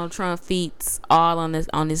these Donald Trump feet all on this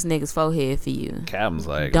nigga's forehead for you. Captain's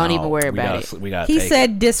like, don't no, even worry about it. We got. He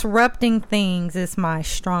said disrupting things is my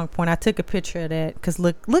strong point. I took a picture of that because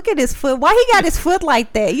look at his foot. Why he got his foot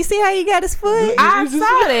like that? You see how he got his foot? I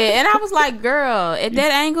saw it and I was like, girl, at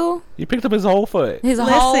that angle, you picked up his whole foot. His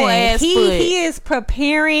whole ass foot. He is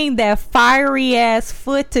preparing that fiery ass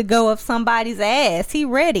foot to go up somebody's ass. He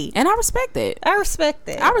ready. And I respect that. I respect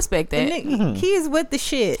that. He is with the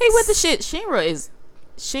shit. He with the shit.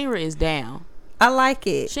 Shinra is down. I like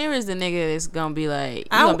it. Shinra is the nigga that's gonna be like,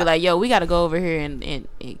 gonna be like, yo, we gotta go over here and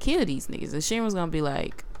kill these niggas. And Shinra's gonna be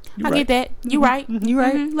like, get that. You right. You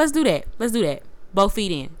right. Let's do that. Both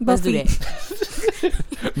feet in. Let's do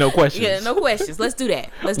that. No questions. Yeah, no questions. Let's do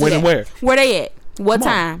that. When and where? Where they at? What Come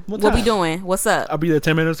on. time? What What we time? doing? What's up? I'll be there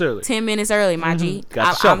 10 minutes early. 10 minutes early, my G.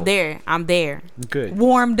 Got the shovel. I'm there. Good.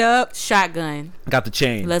 Warmed up. Shotgun. Got the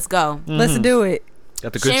chain. Let's go. Let's do it.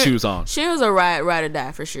 Got the good shoes on. Shinra's a ride or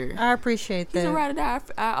die for sure. I appreciate that. He's a ride or die.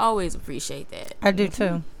 I always appreciate that. I do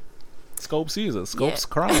too. Scope sees it. Scope's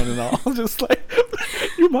crying and all. Just like,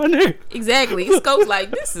 you my nigga. Exactly. Scope's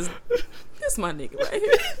like, this my nigga right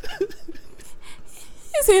here.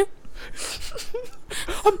 It's him.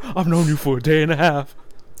 I've known you for a day and a half.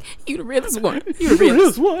 You the realest one. You the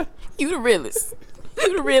realest one. You the realest.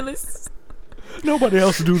 You the realest. Nobody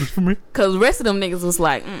else will do this for me. Cause the rest of them niggas was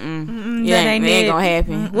like, they ain't gonna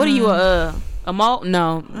happen. What are you, a mole?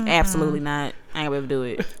 No, absolutely not. I ain't gonna be able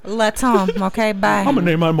to do it. Let's okay, bye. I'm gonna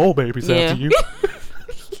name my mole babies after you.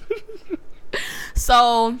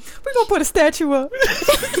 So we're gonna put a statue up.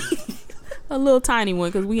 A little tiny one,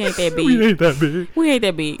 because we ain't that big. We ain't that big. We ain't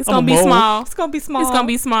that big. It's gonna be small. It's gonna be small. It's gonna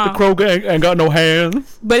be small. The crow gang ain't got no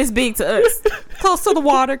hands. But it's big to us. Close to the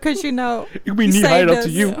water, because you know. It could be knee height up to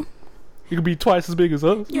you. Yeah. It could be twice as big as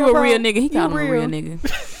us. You a real nigga. He called him a real nigga.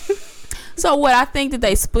 So what, I think that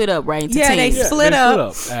they split up, right, into teams. They split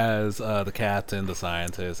up as the captain, the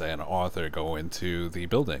scientist, and Arthur go into the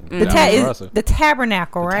building. The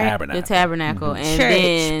tabernacle, right? The tabernacle. Mm-hmm. And Church,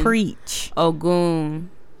 then preach. Ogun.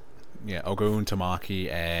 Yeah, Ogun,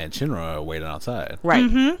 Tamaki, and Shinra are waiting outside.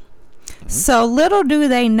 Right. So little do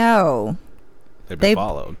they know, They've been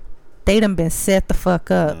followed. They done been set the fuck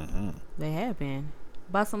up. They have been.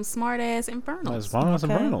 By some smart ass infernals.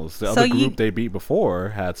 Infernals. The other group they beat before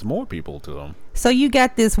had some more people to them. So you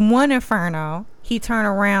got this one inferno. He turn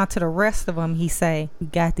around to the rest of them. He say, "We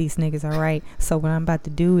got these niggas, all right." So what I'm about to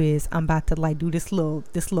do is I'm about to like do this little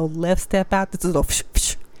left step out. This little,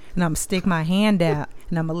 and I'm gonna stick my hand out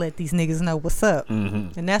and I'm gonna let these niggas know what's up.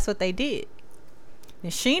 And that's what they did.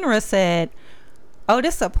 And Shinra said, "Oh,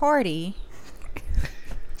 this a party."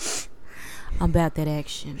 I'm about that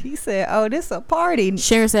action. He said, "Oh, this a party."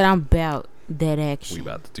 Sharon said, "I'm about that action. We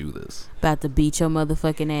about to do this. About to beat your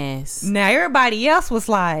motherfucking ass." Now everybody else was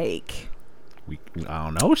like, I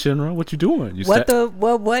don't know, Shinra. What you doing?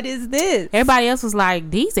 What is this? Everybody else was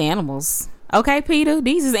like, these animals. Okay, Peter,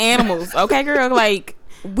 these is animals. Okay, girl, like,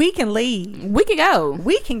 we can leave. We can go.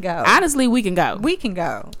 We can go. Honestly, we can go. We can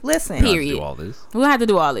go. Listen. Period. Do all this. We don't have to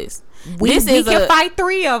do all this. We can fight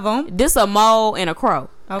 3 of them. This a mole and a crow.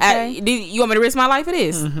 Okay. You want me to risk my life for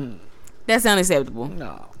this? That's unacceptable.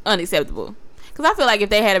 No. Unacceptable. Because I feel like if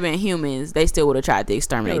they had been humans, they still would have tried to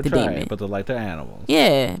exterminate the demon. But they're animals.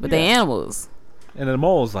 Yeah, but they're animals. And the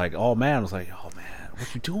mole's like, oh man, was like, oh man,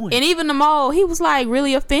 what you doing? And even the mole, he was like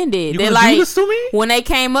really offended. You gonna do this to me? When they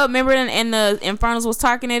came up, remember, and the Infernals was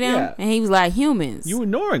talking at him, and he was like, humans. You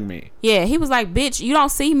ignoring me? Yeah, he was like, bitch, you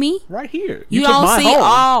don't see me right here. You don't see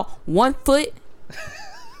all 1 foot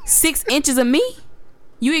 6 inches of me.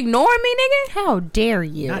 You ignoring me, nigga? How dare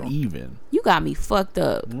you? Not even. You got me fucked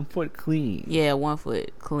up. 1 foot clean. Yeah, 1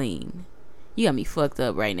 foot clean. You got me fucked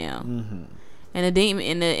up right now. And the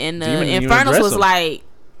demon and the Infernals was like,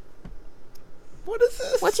 "What is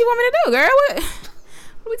this? What you want me to do, girl?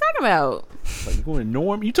 What are we talking about? Like, you going to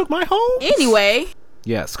norm? You took my home." Anyway.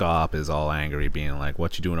 Yeah, Scop is all angry, being like,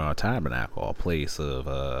 "What you doing in our tabernacle, a place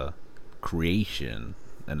of creation?"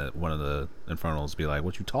 And one of the Infernals be like,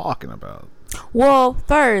 "What you talking about?" Well,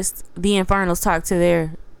 first the Infernals talk to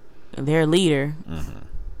their leader,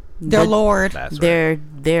 their lord,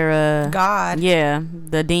 their god. Yeah,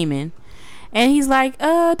 the demon, and he's like,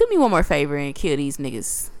 "Do me one more favor and kill these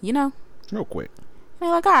niggas, real quick." And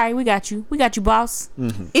they're like, "All right, we got you, boss."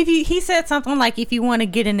 If he said something like, "If you want to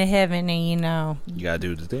get into heaven, and you gotta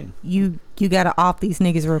do the thing. You gotta off these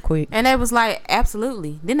niggas real quick." And they was like,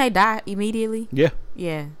 "Absolutely." Then they died immediately.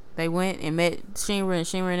 Yeah. They went and met Shinra, and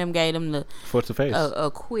Shinra and them gave them the foot to face,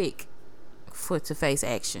 a quick foot to face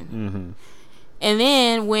action. And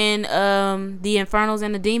then when the Infernals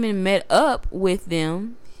and the demon met up with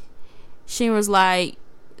them, Shinra's like,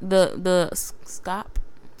 the Scop,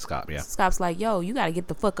 yeah. Scop's like, "Yo, you gotta get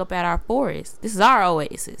the fuck up out our forest. This is our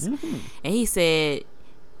oasis." And he said,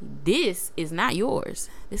 "This is not yours.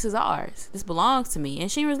 This is ours. This belongs to me." And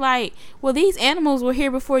Shinra's like, "Well, these animals were here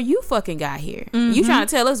before you fucking got here. You trying to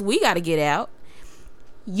tell us we gotta get out?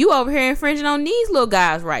 You over here infringing on these little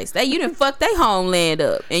guys' rights. You done fuck their homeland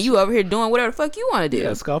up, and you over here doing whatever the fuck you want to do."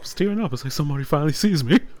 Yeah, Scop's tearing up. It's like somebody finally sees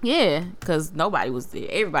me. Yeah, because nobody was there.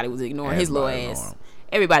 Everybody was ignoring his little ass.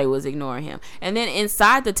 Everybody was ignoring him. And then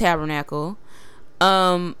inside the tabernacle,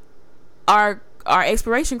 our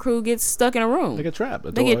exploration crew gets stuck in a room. They get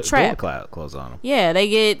trapped. They get trapped. Door closed on them. Yeah, they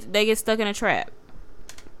get stuck in a trap.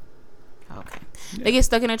 Okay. Yeah. They get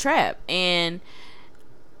stuck in a trap, and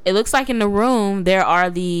it looks like in the room there are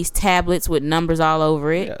these tablets with numbers all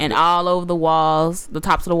over it, and all over the walls, the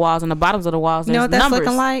tops of the walls and the bottoms of the walls. You know what that's numbers.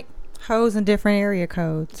 Looking like? Hoes in different area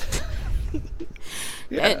codes.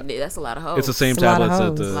 That's a lot of hoes. It's the same tablets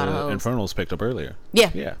that the Infernals picked up earlier.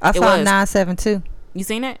 Yeah. I saw 972. You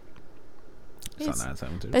seen that? It's on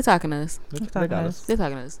 9/7 They talking to us. They got us. They're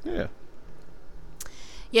talking to us. Yeah.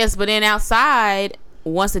 Yes, but then outside,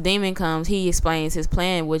 once the demon comes, he explains his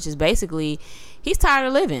plan, which is basically he's tired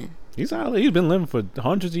of living. He's been living for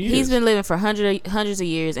hundreds of years. He's been living for hundreds of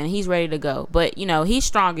years, and he's ready to go. But he's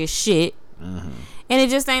strong as shit, and it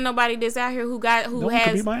just ain't nobody that's out here who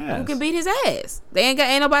can beat his ass. They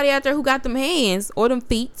ain't nobody out there who got them hands or them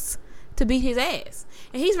feet to beat his ass,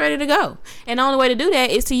 and he's ready to go. And the only way to do that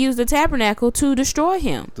is to use the tabernacle to destroy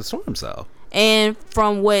him, destroy himself. And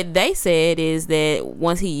from what they said is that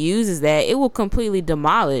once he uses that, it will completely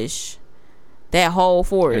demolish that whole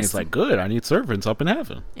forest. And he's like, good, I need servants up in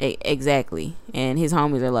heaven. Exactly. And his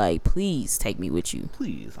homies are like, please take me with you.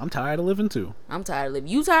 Please. I'm tired of living too. I'm tired of living.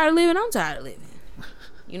 You tired of living? I'm tired of living.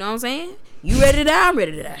 You know what I'm saying? You ready to die? I'm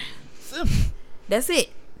ready to die. Simple. That's it.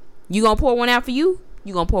 You gonna pour one out for you?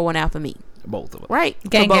 You gonna pour one out for me? Both of us. Right?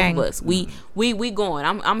 Gang, for both gang. of us. We going.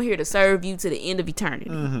 I'm here to serve you to the end of eternity.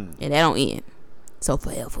 And that don't end. So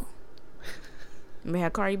forever. Remember how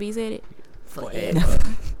Cardi B said it? Forever.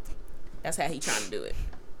 That's how he trying to do it.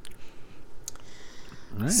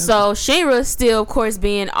 Right. So Shinra, still of course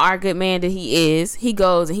being our good man that he is, he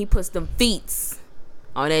goes and he puts them feet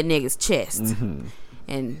on that nigga's chest.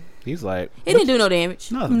 And he's like, it didn't do no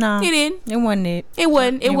damage. No, it didn't. It wasn't it. It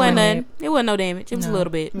wasn't nothing. It wasn't no damage. It was a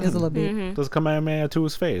little bit. It was a little bit. Just Kamehameha to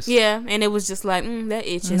his face. Yeah, and it was just like, that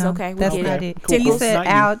itches. Okay, we that's get not it. it. He said,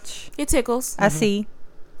 ouch. It tickles. I see.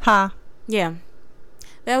 Ha. Yeah.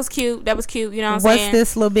 That was cute. You know what I'm saying? What's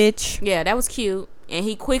this little bitch? Yeah, that was cute. And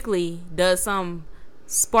he quickly does some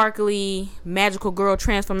sparkly magical girl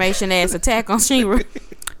transformation ass attack on Shinra.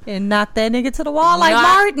 And knock that nigga to the wall like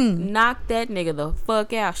Martin. Knock that nigga the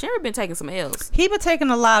fuck out. Shinra been taking some L's. He been taking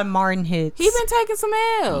a lot of Martin hits. He been taking some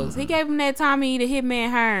L's. He gave him that Tommy the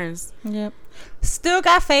Hitman Hearns. Yep. Still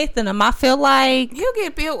got faith in him. I feel like he'll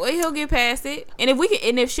get past it. And if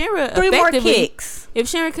Shinra three more kicks. If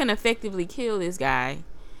Shinra can effectively kill this guy,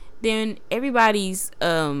 then everybody's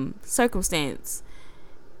circumstance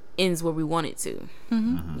ends where we want it to. You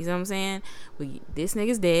know what I'm saying? This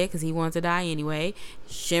nigga's dead because he wanted to die anyway.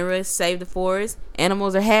 Shinra saved the forest.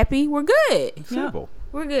 Animals are happy. We're good. It's simple.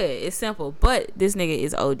 We're good. It's simple. But this nigga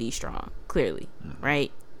is OD strong. Clearly,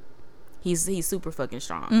 right? He's super fucking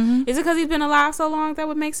strong. Is it because he's been alive so long that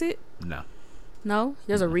what makes it? No.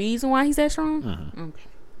 There's a reason why he's that strong. Okay.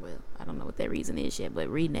 Well, I don't know what that reason is yet, but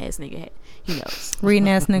reading ass nigga, he knows. Reading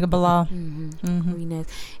ass nigga below. Reading ass.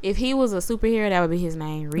 If he was a superhero, that would be his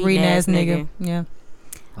name. Reading ass nigga. Yeah.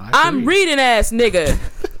 I'm reading ass nigga.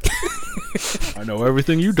 I know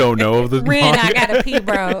everything you don't know of the Reading, I gotta pee,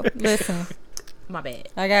 bro. Listen. My bad.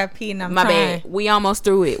 I gotta pee and I'm My trying. bad. We almost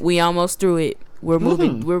through it. We're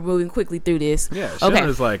moving. We're moving quickly through this. Yeah.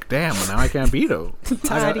 Shinra's like, damn. Well, now I can't beat him.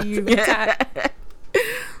 Tired of you.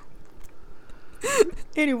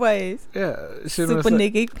 Anyways. Yeah. Super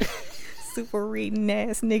nigga. Super reading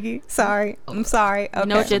ass nigga. Sorry. I'm sorry. Okay. You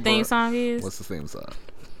know what your theme song is? What's the theme song?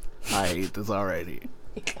 I hate this already.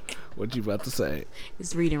 What you about to say?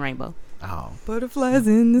 It's Reading Rainbow. Oh. Butterflies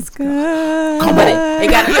in the sky. Come on.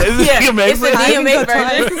 It got it's the DMX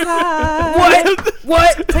version.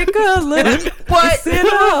 What? Take a look. What? Sit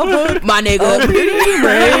up. My nigga. Reading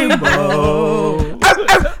rainbow.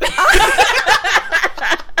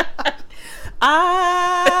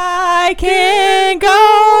 I can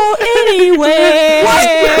go anywhere.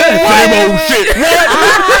 Same old shit.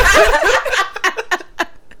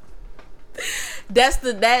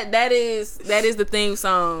 That is the theme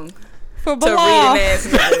song For to reading ass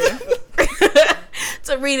nigga.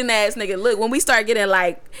 To reading ass nigga. Look, when we start getting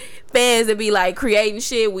like fans that be like creating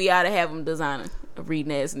shit, we ought to have them design a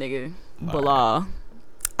reading ass nigga. Blah.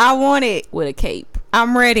 I want it with a cape.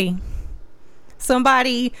 I'm ready.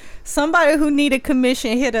 Somebody who need a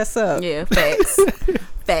commission, hit us up. Yeah, facts.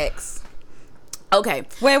 Facts. Okay.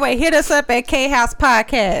 Wait, hit us up at K House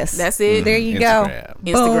Podcast. That's it. There you Instagram.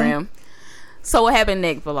 go. Instagram. Boom. So what happened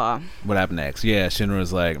next, Bilal? What happened next? Yeah,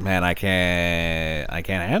 Shinra's like, man, I can't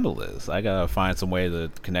handle this. I gotta find some way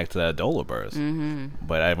to connect to that Dola burst.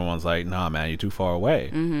 But everyone's like, nah, man, you're too far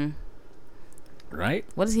away. Right?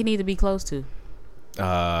 What does he need to be close to?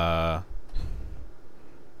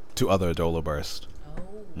 To other Dola burst.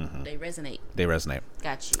 They resonate.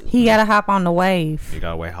 Got you. He gotta hop on the wave. You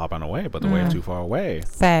gotta hop on the wave, but the wave's too far away.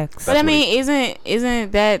 Facts. But I mean,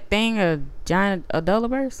 isn't that thing a giant Dola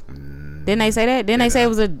burst? Didn't they say that? Didn't they say it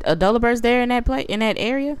was a Dola burst there in that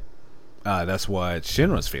area? That's what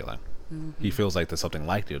Shinra's feeling. He feels like there's something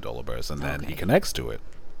like the Dola burst, and then he connects to it.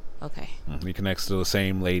 Okay. He connects to the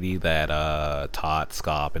same lady that taught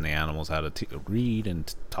Scop and the animals how to read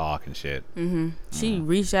and talk and shit. She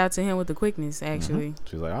reached out to him with the quickness, actually.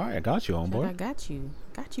 She's like, all right, I got you, homeboy. I got you,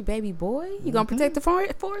 baby boy. You gonna protect the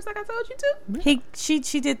forest like I told you to? She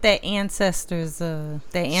did that ancestors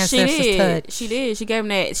touch. She did. She gave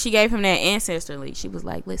him that ancestorly. She was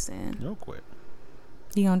like, listen, real quick.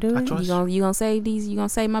 You gonna do it? You gonna save these? You gonna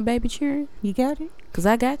save my baby children? You got it? Cause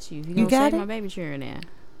I got you. You gonna save my baby children now.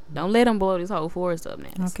 Don't let them blow this whole forest up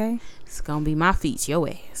now. Okay. It's gonna be my feet, your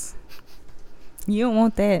ass. You don't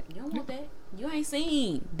want that. You don't want that. You ain't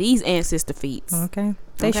seen these ancestor feet. Okay.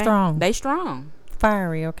 They strong. They strong.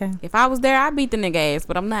 Fiery, okay. If I was there, I'd beat the nigga ass,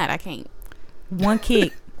 but I'm not. I can't. One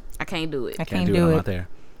kick. I can't do it. I can't do it. I'm not there.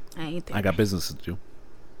 I ain't there. I got business to do.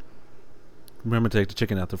 Remember to take the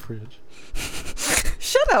chicken out the fridge.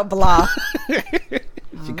 Shut up, blah.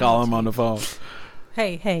 She call him on the phone.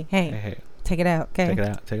 Hey. Take it out, okay?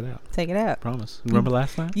 Take it out. Promise. Remember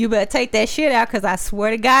last time? You better take that shit out, because I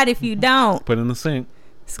swear to God, if you don't, Put it in the sink.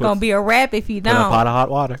 it's going to be a wrap if you Put in a don't. pot of hot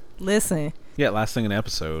water. Listen. Yeah, last thing in the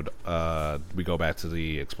episode, we go back to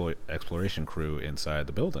the exploration crew inside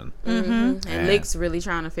the building. And Lick's really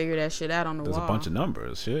trying to figure that shit out on the wall. There's a bunch of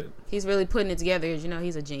numbers, shit. He's really putting it together, because,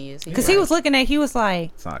 he's a genius. Because he was looking at, he was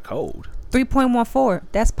like, It's not code. 3.14,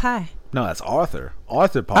 that's pi. No, that's Arthur.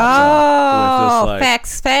 Arthur pops up with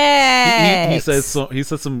this, facts.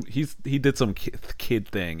 He did some kid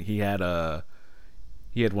thing. He had one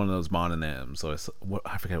of those mononyms. So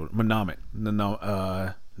I forget what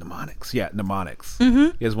mnemonics. Yeah, mnemonics.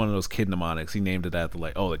 He has one of those kid mnemonics. He named it after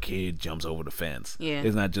the kid jumps over the fence. Yeah.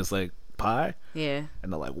 Isn't that just like pie? Yeah.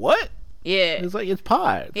 And they're like, what? Yeah. It's like, it's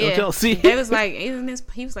pie. Yeah. Don't y'all see? They was like, isn't this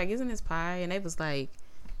pie? And they was like,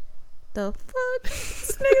 the fuck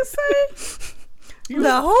this nigga say?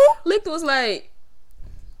 The who? Lick was like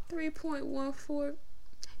 3.14.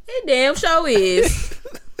 It damn sure is.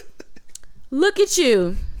 Look at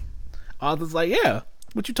you. Arthur's like, yeah.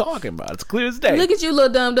 What you talking about? It's clear as day. Look at you,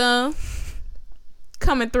 little dum dum,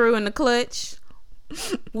 coming through in the clutch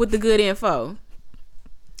with the good info.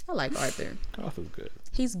 I like Arthur. Arthur's good.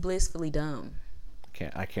 He's blissfully dumb.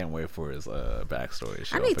 I can't wait for his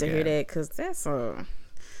backstory. I need to hear that, because that's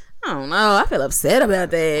I don't know. I feel upset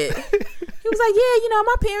about that. He was like, yeah,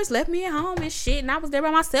 my parents left me at home and shit, and I was there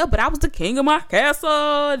by myself, but I was the king of my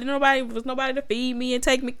castle. There was nobody to feed me and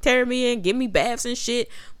take care of me and give me baths and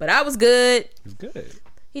shit, but I was good. He's good.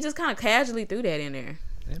 He just kind of casually threw that in there.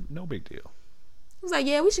 No big deal. He was like,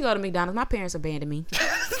 yeah, we should go to McDonald's. My parents abandoned me.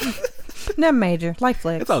 Nothing major. Life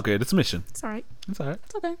flex. It's all good. It's a mission. It's all right. It's all right.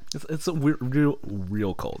 It's okay. It's a real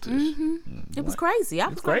cultish. It was crazy. I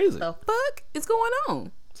was crazy. Like, what the fuck is going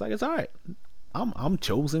on? It's like, it's all right. I'm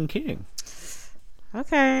chosen king.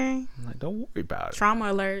 Okay. I'm like, don't worry about it.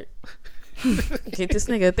 Trauma alert. Get this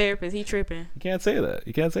nigga a therapist. He tripping. You can't say that.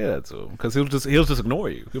 You can't say that to him, because he'll just ignore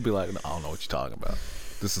you. He'll be like, I don't know what you're talking about.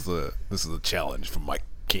 This is a challenge for my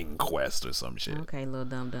king quest or some shit. Okay, little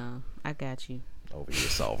dum dum. I got you. Over here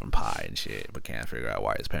solving pie and shit, but can't figure out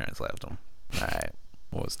why his parents left him. All right,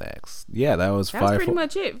 what's next? Yeah, that was pretty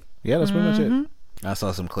much it. Yeah, that's pretty much it. I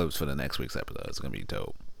saw some clips for the next week's episode. It's gonna be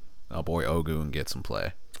dope. Our boy Ogun get some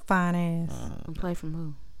play. Fine ass. And play from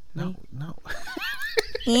who? No.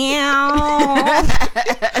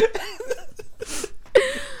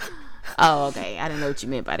 Oh, okay. I didn't know what you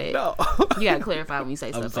meant by that. No. You gotta clarify when you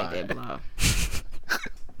say stuff like that, blah.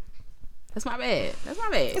 That's my bad.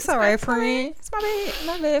 It's all right, friend. It's my bad.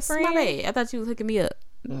 My bad, friend. It's my bad. I thought you was hooking me up.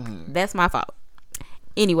 That's my fault.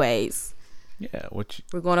 Anyways. Yeah,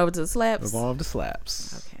 we're going over to the slaps. We're going over to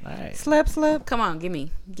slaps. Okay. All right. Slap. Come on, give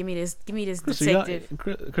me this Chris, detective.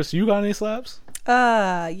 Chris, you got any slaps?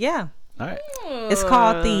 Yeah. All right. It's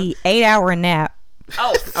called the 8-hour nap.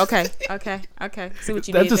 Oh, okay. See what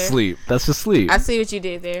you did That's there. just sleep. That's just sleep. I see what you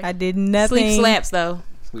did there. I did nothing. Sleep slaps though.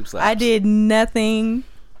 Sleep slaps. I did nothing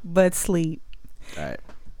but sleep. All right.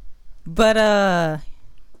 But I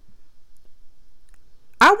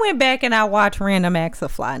went back and I watched Random Acts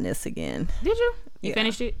of Flyness again. Did you? You Yeah.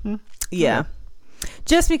 finished it? Yeah.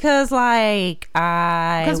 Just because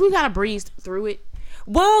because we kind of breezed through it.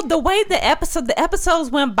 Well, the way the episodes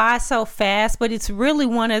went by so fast, but it's really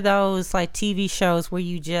one of those like TV shows where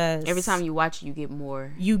you just Every time you watch it, you get more.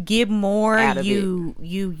 Out of you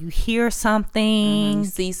hear something, You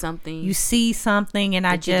see something, and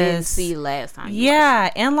that you didn't see last time. Yeah,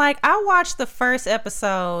 and like I watched the first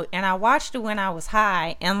episode, and I watched it when I was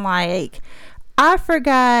high, and like I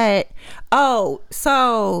forgot. Oh,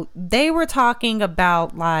 so they were talking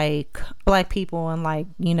about like black people and like,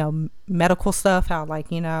 medical stuff, how like,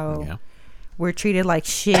 we're treated like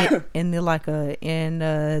shit in the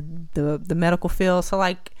medical field. So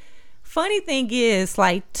like Funny thing is,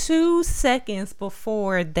 like 2 seconds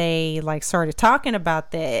before they like started talking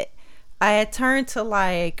about that, I had turned to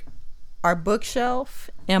like our bookshelf,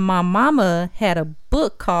 and my mama had a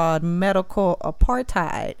book called Medical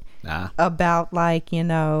Apartheid about like, you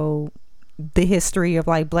know, the history of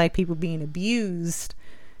like black people being abused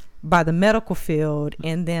by the medical field.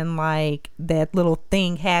 And then like that little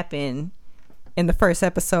thing happened in the first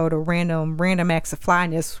episode of Random Acts of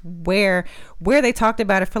Flyness where they talked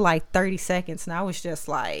about it for like 30 seconds, and I was just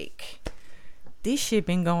like, this shit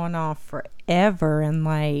been going on forever, and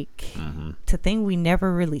like to think we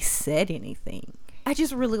never really said anything. I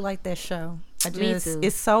just really like that show. Me too.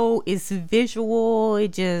 It's visual.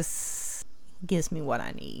 It just gives me what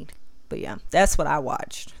I need. But yeah, that's what I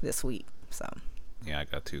watched this week. So yeah, I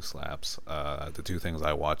got 2 slaps. The 2 things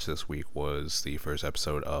I watched this week was the first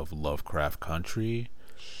episode of Lovecraft Country,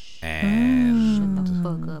 and Shut the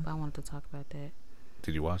fuck up. I wanted to talk about that.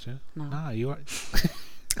 Did you watch it? No. Nah, you are.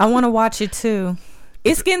 I want to watch it too.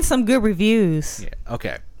 It's getting some good reviews. Yeah.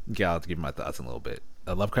 Okay. Yeah, I'll have to give my thoughts in a little bit.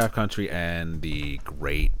 Lovecraft Country and The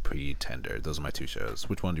Great Pretender. Those are my 2 shows.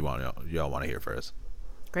 Which one do y'all want to hear first?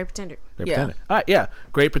 Great Pretender. Great Pretender. All right. Yeah.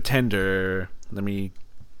 Great Pretender.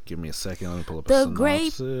 Give me a second. Let me pull up a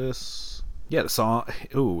synopsis. Yeah, the song.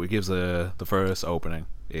 Ooh, it gives the first opening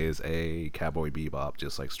is a Cowboy Bebop,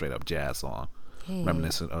 just like straight up jazz song. Hey.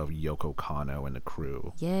 Reminiscent of Yoko Kanno and the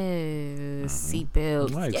Crew. Yes. Seatbelts.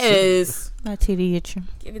 Nice. Yes. My titty itching.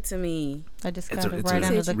 Give it to me. I just got it right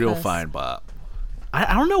under the real cuss. fine bop.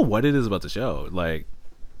 I don't know what it is about the show. Like,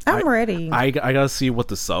 I'm ready. I gotta see what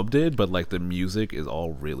the sub did, but like the music is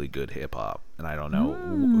all really good hip hop, and I don't know.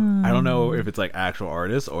 I don't know if it's like actual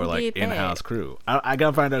artists or like in-house crew. I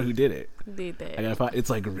gotta find out who did it. Who did that? I gotta find. It's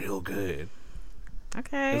like real good.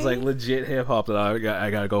 Okay. It's like legit hip hop that I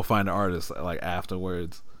gotta go find the artist like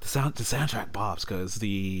afterwards. The soundtrack pops because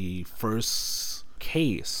the first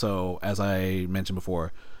case. So as I mentioned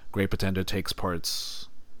before, Great Pretender takes parts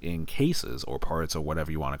in cases or parts or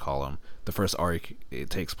whatever you want to call them. The first arc, it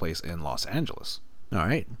takes place in Los Angeles. All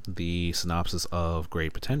right. The synopsis of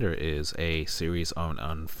Great Pretender is a series of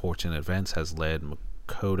unfortunate events has led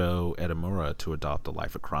Makoto Edamura to adopt a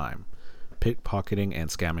life of crime, pickpocketing and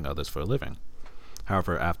scamming others for a living.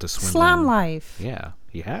 However, after swindling... Slum life. Yeah,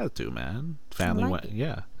 he had to, man. Family went...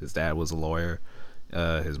 Yeah, his dad was a lawyer.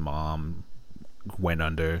 His mom went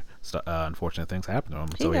under. Unfortunate things happened to him.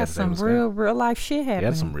 He got some real life shit happen. He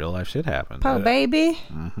had some real life shit happen. Poor baby.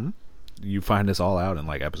 You find this all out in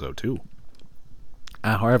like episode 2.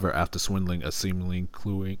 However, after swindling a seemingly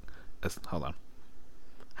clueless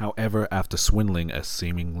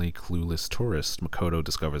tourist, Makoto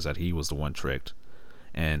discovers that he was the one tricked,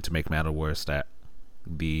 and to make matters worse, that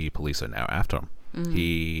the police are now after him.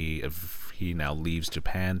 He now leaves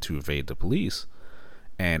Japan to evade the police,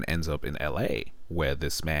 and ends up in LA, where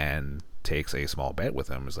this man takes a small bet with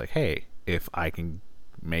him. It's like, hey, if I can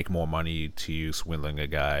make more money to you swindling a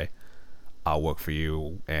guy, I'll work for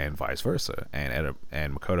you, and vice versa. And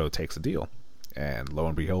Makoto takes a deal, and lo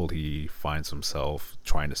and behold, he finds himself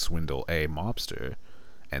trying to swindle a mobster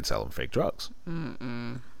and sell him fake drugs.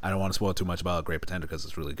 I don't want to spoil too much about Great Pretender because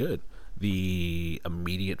it's really good. The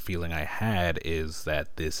immediate feeling I had is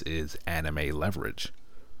that this is anime Leverage.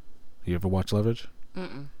 You ever watch Leverage?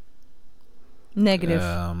 Negative.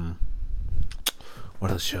 What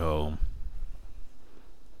a show.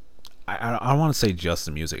 I don't want to say just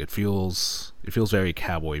the music. It feels very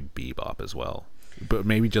Cowboy Bebop as well, but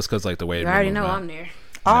maybe just because like the way you already know I'm there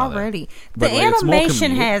already. The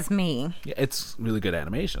animation has me. Yeah, it's really good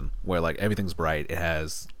animation where like everything's bright. It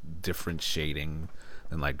has different shading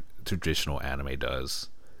than like traditional anime does.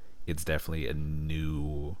 It's definitely a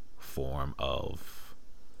new form of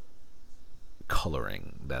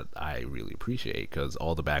coloring that I really appreciate because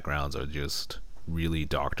all the backgrounds are just really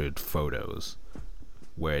doctored photos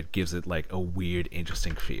where it gives it like a weird,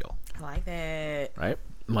 interesting feel. I like that. Right?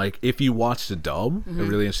 Like if you watch the dub, a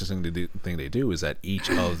really interesting thing they do is that each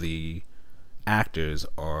of the characters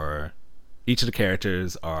are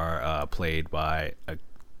played by a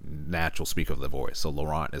natural speaker of the voice. So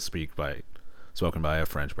Laurent is spoken by a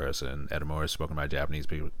French person. Edamura is spoken by a Japanese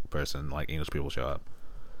person. Like English people show up.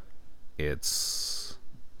 It's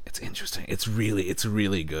interesting. It's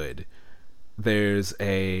really good. There's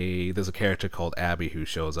a character called Abby who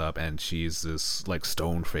shows up, and she's this like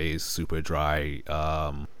stone-faced, super dry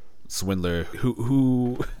swindler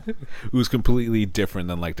who's completely different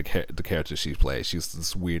than like the character she plays. She's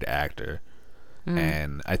this weird actor,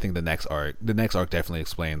 and I think the next arc definitely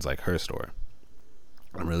explains like her story.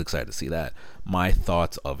 I'm really excited to see that. My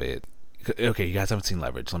thoughts of it Okay, you guys haven't seen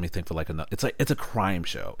Leverage. Let me think for like another. It's a crime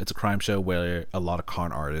show. It's a crime show where a lot of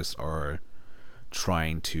con artists are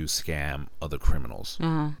trying to scam other criminals,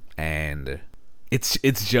 and it's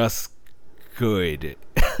just good.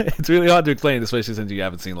 It's really hard to explain, especially since you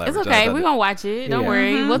haven't seen Leverage. It's okay. We're gonna watch it. Don't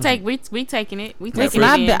worry. We'll take. We taking it. We taking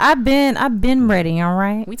Listen, it in. I've been ready. All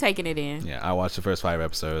right. We taking it in. Yeah, I watched the first 5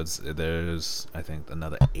 episodes. There's, I think,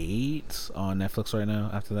 another 8 on Netflix right now.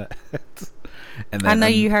 After that, and then I know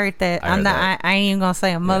you heard that. I ain't even gonna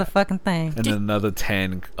say a motherfucking thing. And then another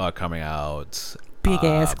 10 are coming out. Big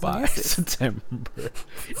ass by glasses. September.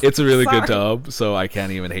 It's a really good dub, so I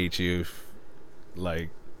can't even hate you.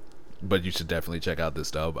 But you should definitely check out this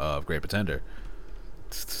dub of Great Pretender.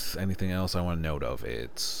 Anything else I want to note of?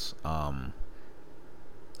 It's I'm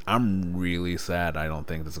really sad. I don't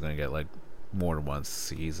think this is gonna get like more than one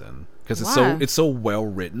season because it's so well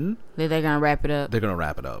written. They're gonna wrap it up. They're gonna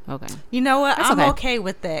wrap it up. Okay. You know what? That's I'm okay. okay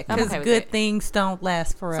with that because good things don't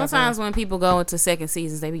last forever. Sometimes when people go into second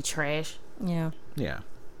seasons, they be trash. Yeah. Yeah.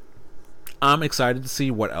 I'm excited to see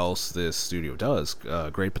what else this studio does.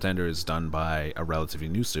 Great Pretender is done by a relatively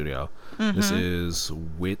new studio. This is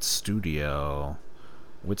Wit Studio.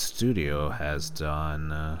 Wit Studio has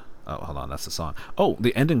done... oh, hold on. That's the song. Oh,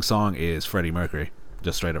 the ending song is Freddie Mercury.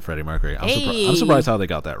 Just straight up Freddie Mercury. I'm surprised how they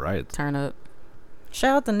got that right. Turn up.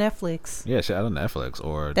 Shout out to Netflix. Yeah, shout out to Netflix.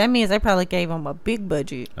 Or that means they probably gave them a big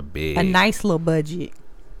budget. A nice little budget.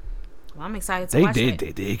 Well, I'm excited to watch it.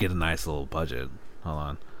 They did get a nice little budget. Hold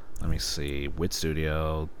on. Let me see. Wit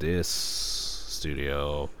Studio. This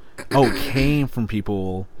studio. Came from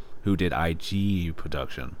people who did IG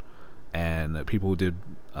production. And people who did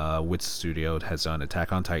Wit Studio has done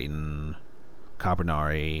Attack on Titan,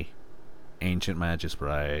 Carbonari, Ancient Magus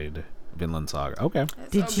Bride, Vinland Saga. Okay.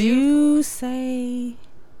 Did you say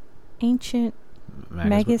Ancient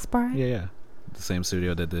Magus Bride? Yeah. The same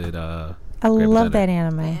studio that did I love that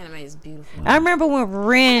anime. The anime is beautiful. I remember when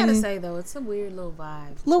Ren... I gotta say though, it's a weird little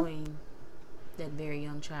vibe between that very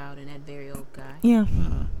young child and that very old guy. Yeah.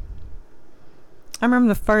 I remember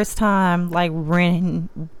the first time like Ren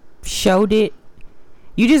showed it.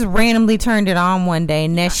 You just randomly turned it on one day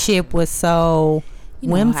and that shit was so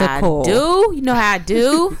whimsical. You know how I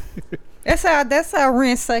do. That's how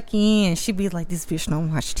Ren suck you in. She be like, this bitch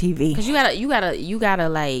don't watch TV. Cause you gotta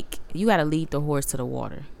lead the horse to the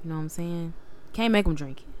water. You know what I'm saying? Can't make them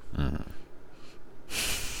drink it.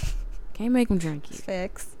 Can't make them drink it.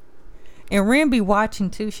 Facts. And Ren be watching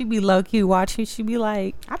too. She be low key watching. She be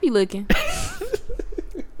like, I be looking.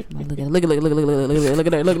 Look at her.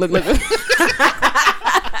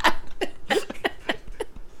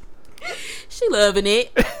 She loving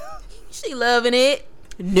it.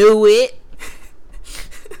 Knew it.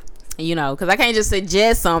 You know, because I can't just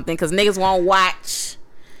suggest something because niggas won't watch.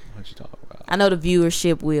 What you talking about? I know the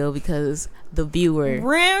viewership will because the viewer.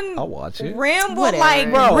 I'll watch it. Ren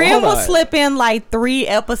will slip in like 3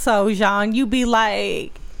 episodes, y'all. And you be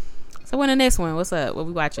like, so when the next one? What's up? What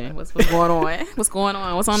we watching? What's going on? What's going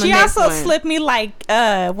on? What's on the she next one? She also slipped me like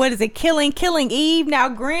what is it? Killing Eve. Now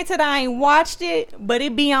granted I ain't watched it, but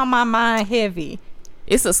it be on my mind heavy.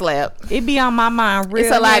 It's a slap. It be on my mind real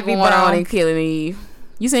heavy. It's a lot going on in Killing Eve.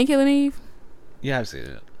 You seen Killing Eve? Yeah, I've seen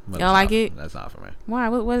it. You don't like it? That's not for me. Why?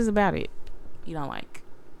 What is about it you don't like?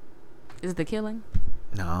 Is it the killing?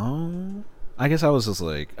 No. I guess I was just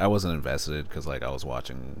like, I wasn't invested because like I was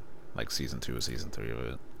watching like season 2 or season 3 of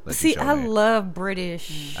it. See, I love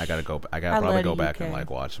British. I gotta probably go back and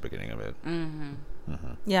like watch the beginning of it.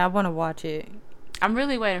 Yeah, I want to watch it. I'm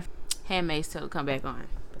really waiting for Handmaid's Tale to come back on.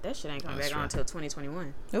 But that shit ain't coming back on until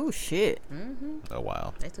 2021. Oh, shit. Oh,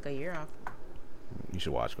 wow. They took a year off. You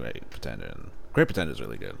should watch Great Pretender. Great Pretender is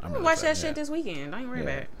really good. I'm gonna watch that shit this weekend. Don't even worry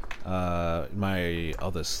about it. My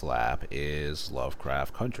other slap is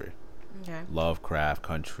Lovecraft Country. Okay. Lovecraft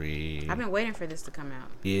Country. I've been waiting for this to come out.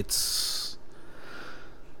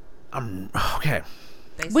 Okay.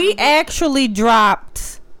 We actually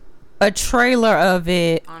dropped a trailer of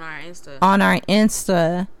it on our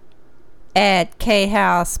Insta at K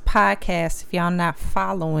House Podcast. If y'all not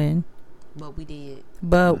following, but we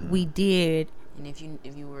did. And if you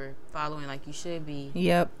were following like you should be,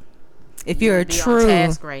 yep. If you're a true on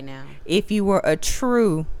task right now, if you were a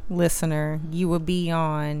true listener, you would be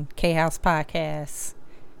on K House Podcast.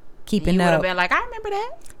 Keeping up. You would have been like, I remember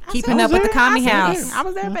that. Keeping up with the Commie House. I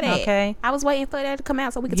was there for that. Okay. I was waiting for that to come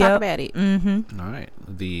out so we could talk about it. Mm-hmm. All right.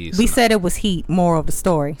 We said it was heat. Moral of the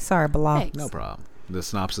story. Sorry, Bilal. No problem. The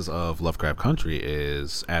synopsis of Lovecraft Country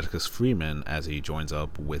is Atticus Freeman as he joins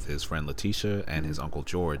up with his friend Letitia and his uncle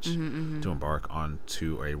George to embark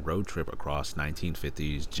onto a road trip across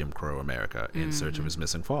 1950s Jim Crow America in search of his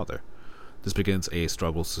missing father. This begins a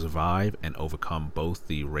struggle to survive and overcome both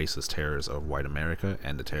the racist terrors of white America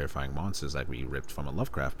and the terrifying monsters that we ripped from a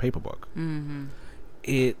Lovecraft paper book. Mm-hmm.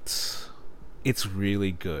 It's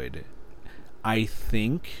really good. I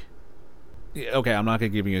think... Okay, I'm not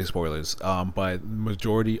going to give you any spoilers, but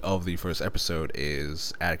majority of the first episode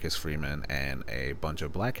is Atticus Freeman and a bunch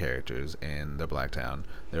of black characters in the black town.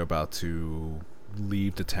 They're about to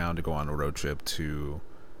leave the town to go on a road trip to...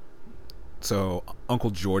 So Uncle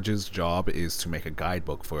George's job is to make a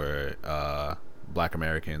guidebook for black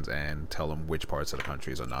Americans and tell them which parts of the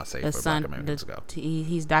countries are not safe for black Americans to go.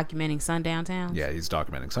 He's documenting sundown towns? Yeah, he's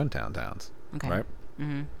documenting sundown towns. Okay. Right?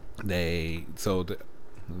 Mm-hmm. The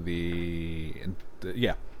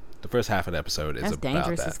first half of the episode is about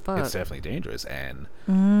dangerous that. As fuck. It's definitely dangerous, and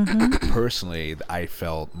personally, I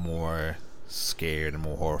felt more scared and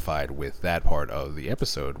more horrified with that part of the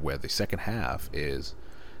episode, where the second half is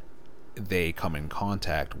they come in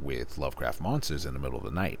contact with Lovecraft monsters in the middle of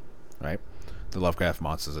the night. Right, the Lovecraft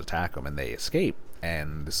monsters attack them, and they escape.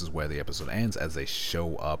 And this is where the episode ends, as they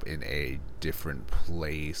show up in a different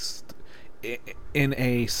place, in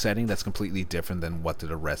a setting that's completely different than what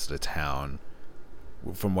the rest of the town,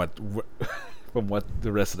 from what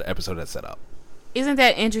the rest of the episode has set up. Isn't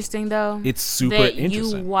that interesting though? It's super that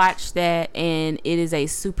interesting. You watch that and it is a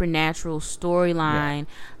supernatural storyline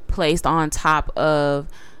placed on top of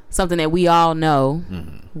something that we all know,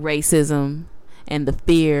 racism, and the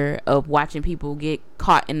fear of watching people get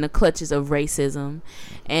caught in the clutches of racism.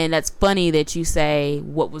 And that's funny that you say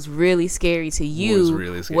what was really scary to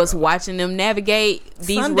you was watching them navigate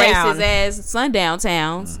these racist ass sundown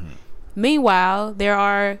towns. Meanwhile, there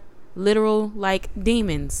are literal like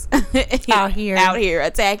demons out here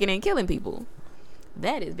attacking and killing people.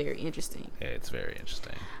 That is very interesting. It's very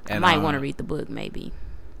interesting. And I might want to read the book maybe.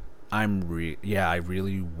 I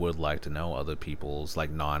really would like to know other people's like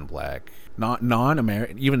non-black,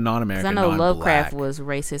 non-American, even non-American. I know Lovecraft was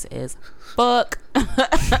racist as fuck.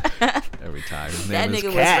 Every time his that name nigga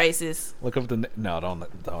is Cat. was racist. Look up the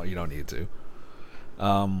don't you don't need to.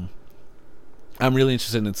 I'm really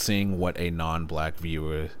interested in seeing what a non-black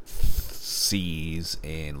viewer sees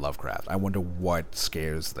in Lovecraft. I wonder what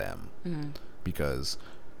scares them, because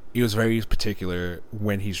he was very particular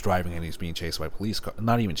when he's driving and he's being chased by a police car.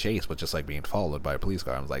 Not even chased, but just like being followed by a police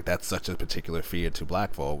car. I was like, that's such a particular fear to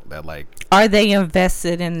black folk that like... Are they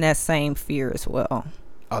invested in that same fear as well?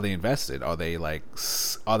 Are they invested? Are they like...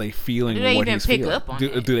 Are they feeling what he's feeling? Do they even pick up on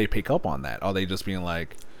it? Do they pick up on that? Are they just being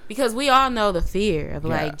like... Because we all know the fear of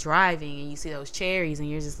like driving and you see those cherries and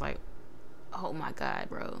you're just like, oh my God,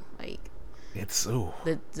 bro. Like... It's...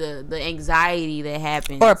 The anxiety that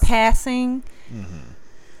happens. Or passing...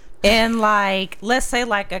 And like, let's say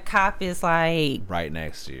like a cop is like right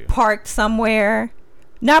next to you, parked somewhere,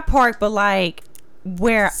 not parked, but like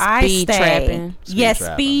where I stay.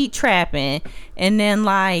 Speed trapping. And then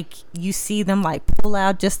like you see them like pull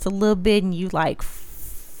out just a little bit, and you like,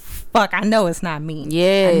 fuck, I know it's not me.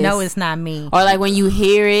 Yes, I know it's not me. Or like when you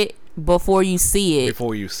hear it before you see it,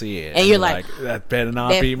 and you're like that better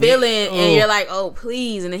not be me. And you're like, oh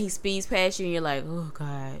please, and then he speeds past you and you're like, oh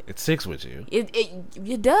God, it sticks with you.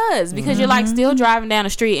 It does, because you're like still driving down the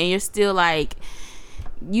street and you're still like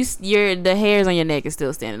you're the hairs on your neck is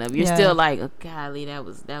still standing up. You're still like, oh golly, that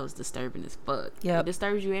was disturbing as fuck. It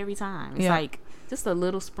disturbs you every time. It's like just a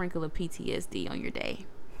little sprinkle of PTSD on your day.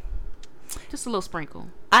 Just a little sprinkle.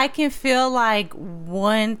 I can feel like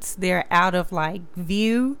once they're out of like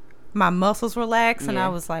view, my muscles relax, and I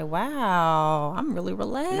was like, wow, I'm really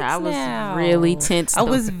relaxed. I was now. really tense. I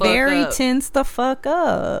was very tense the fuck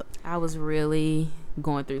up. I was really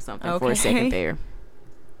going through something for a second there.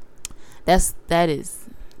 That is.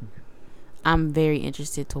 I'm very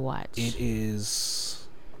interested to watch. It is.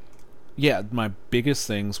 Yeah, my biggest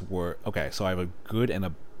things were so I have a good and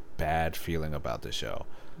a bad feeling about this show.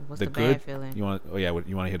 What's the bad feeling? You want? You want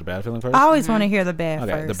to hear the bad feeling first? I always want to hear the bad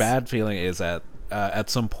first. The bad feeling is that at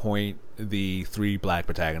some point the three black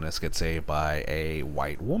protagonists get saved by a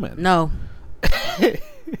white woman. No.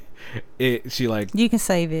 She like, you can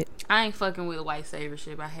save it. I ain't fucking with white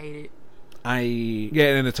saviorship. I hate it.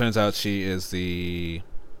 And it turns out she is the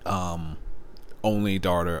only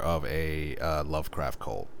daughter of a Lovecraft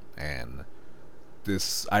cult, and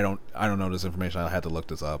this I don't know this information. I had to look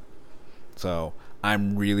this up. So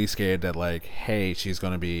I'm really scared that like, hey, she's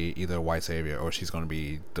gonna be either a white savior or she's gonna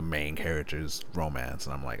be the main character's romance,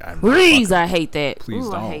 and I'm like, please, I hate that. Please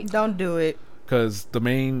don't do it. Because the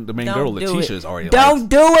main girl, Letitia, is already. Don't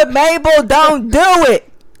do it, Mabel. Don't do it.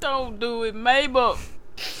 Don't do it, Mabel.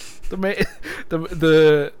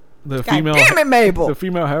 The female. Damn it, Mabel. The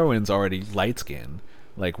female heroine's already light skinned,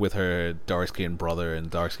 like with her dark skinned brother and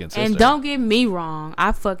dark skinned sister. And don't get me wrong,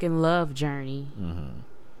 I fucking love Journey.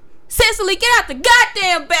 Cicely, get out the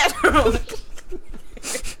goddamn bedroom.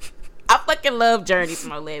 I fucking love Journey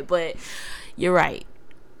Smollett, but you're right.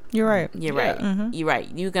 You're right. You're right.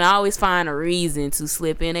 You can always find a reason to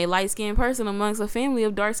slip in a light-skinned person amongst a family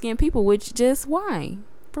of dark-skinned people, which just why?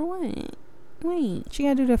 For what? Wait. She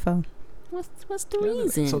gotta do that for? What's the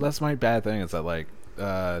reason? So that's my bad thing is that, like,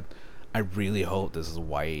 I really hope this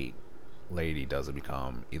white lady doesn't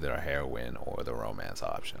become either a heroine or the romance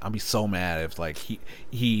option. I'd be so mad if, like,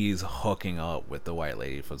 he's hooking up with the white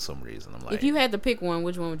lady for some reason. I'm like, if you had to pick one,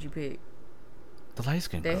 which one would you pick? The light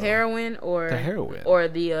skin girl. The heroine or the heroine or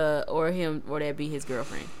the or him, or that be his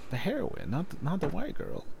girlfriend? The heroine, not the white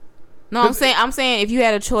girl. No, I'm saying if you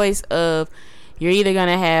had a choice of you're either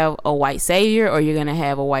gonna have a white savior or you're gonna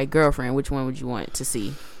have a white girlfriend, which one would you want to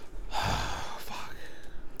see? Fuck.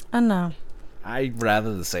 I know. I'd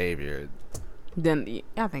rather the savior. Then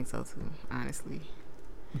I think so too, honestly.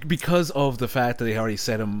 Because of the fact that they already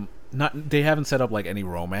set him. They haven't set up like any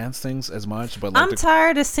romance things as much. But like, I'm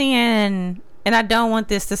tired of seeing, and I don't want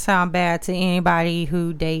this to sound bad to anybody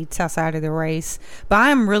who dates outside of the race, but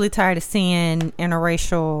I'm really tired of seeing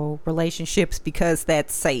interracial relationships because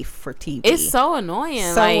that's safe for TV. It's so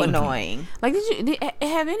annoying. Annoying. Like,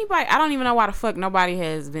 have anybody? I don't even know why the fuck nobody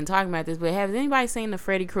has been talking about this, but has anybody seen the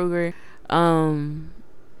Freddy Krueger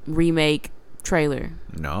remake trailer?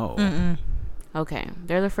 No. Mm-mm. Okay,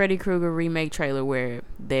 there's a Freddy Krueger remake trailer where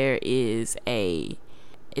there is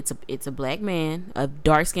it's a black man, a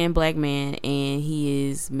dark skinned black man, and he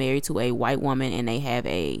is married to a white woman, and they have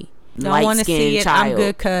a light skinned child. I'm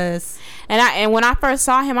good, cuz. And when I first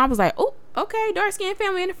saw him, I was like, oh, okay, dark skinned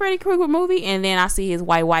family in the Freddy Krueger movie, and then I see his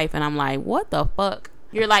white wife, and I'm like, what the fuck?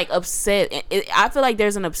 You're like upset. I feel like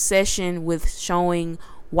there's an obsession with showing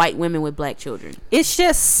white women with black children. It's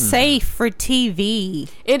just safe for TV.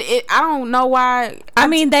 I don't know why. I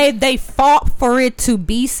mean, they fought for it to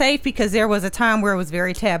be safe because there was a time where it was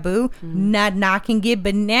very taboo. Not knocking it,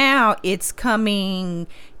 but now it's coming.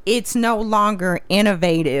 It's no longer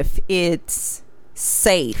innovative. It's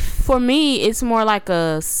safe. For me, it's more like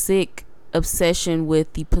a sick obsession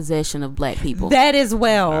with the possession of black people. That as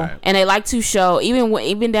well. Right. And they like to show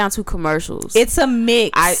even down to commercials. It's a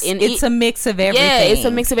mix. It's a mix of everything. Yeah, it's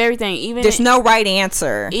a mix of everything. Even there's no right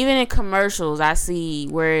answer. Even in commercials, I see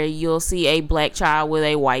where you'll see a black child with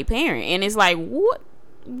a white parent, and it's like, what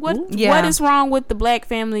is wrong with the black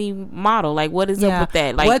family model? Like, what is up with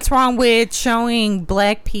that? Like, what's wrong with showing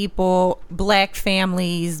black people, black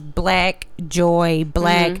families, black joy,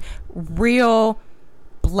 black real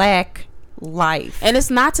black life? And it's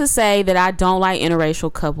not to say that I don't like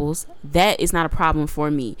interracial couples. That is not a problem for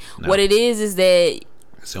me. No. What it is that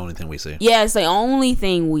it's the only thing we see. Yeah, it's the only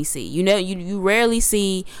thing we see. You know, you rarely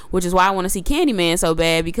see, which is why I want to see Candyman so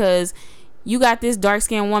bad, because you got this dark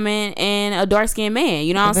skinned woman and a dark skinned man.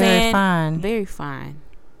 You know what I'm saying? Very fine.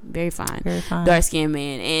 Dark skinned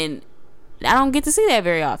man, and I don't get to see that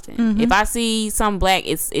very often. If I see some black,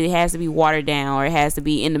 it has to be watered down, or it has to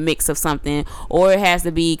be in the mix of something, or it has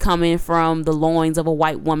to be coming from the loins of a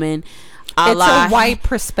white woman. It's a white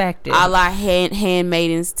perspective. A la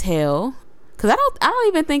Handmaid's Tale. Because I don't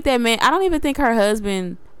even think that man. I don't even think her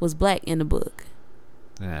husband was black in the book.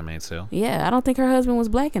 Handmaid's Tale. Yeah, I don't think her husband was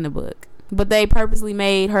black in the book, but they purposely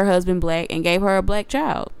made her husband black and gave her a black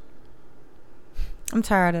child. I'm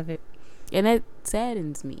tired of it, and that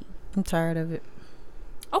saddens me. I'm tired of it.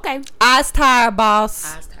 Okay. I's tired,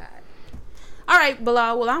 boss. I's tired. All right,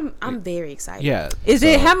 Bilal. Well, I'm very excited. Yeah. Is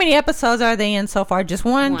it, how many episodes are they in so far? Just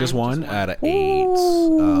one? Just one out of 8.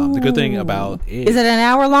 The good thing about it... Is it an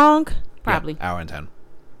hour long? Probably. Yeah, hour and 10.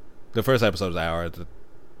 The first episode is hour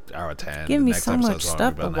 10. Give me so much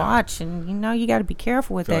stuff to watch, and you got to be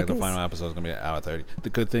careful with that. Like the final episode is going to be an hour 30. The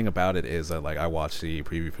good thing about it is that, like, I watched the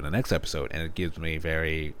preview for the next episode, and it gives me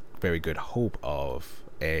very, very good hope of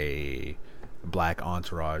a black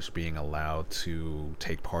entourage being allowed to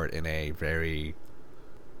take part in a very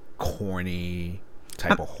corny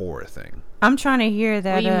type of horror thing. I'm trying to hear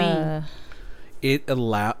that. What do you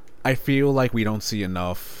mean? I feel like we don't see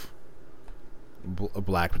enough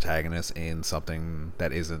black protagonists in something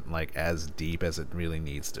that isn't like as deep as it really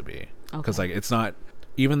needs to be. Because like it's not,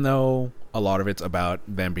 even though a lot of it's about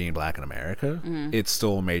them being black in America, it's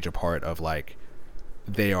still a major part of like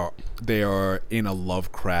they are in a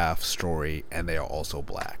Lovecraft story, and they are also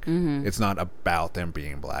black. It's not about them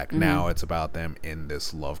being black. Now it's about them in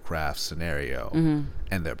this Lovecraft scenario,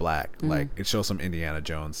 and they're black. Like it shows some Indiana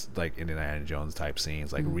Jones type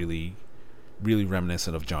scenes, like really, really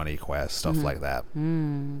reminiscent of Johnny Quest, stuff like that.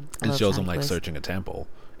 It shows them like searching a temple,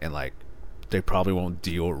 and like they probably won't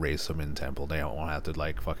deal with racism in Temple. They won't have to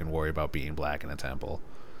like fucking worry about being black in a temple.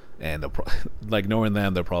 And like knowing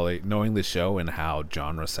them, they're probably knowing the show and how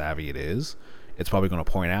genre savvy it is. It's probably going to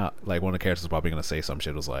point out, like, one of the characters is probably going to say some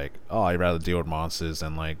shit was like, oh, I'd rather deal with monsters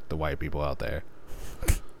than like the white people out there.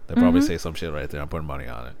 They probably say some shit right there. I'm putting money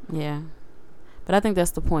on it. Yeah, but I think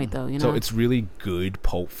that's the point, though. You know, so it's really good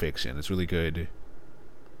Pulp Fiction. It's really good.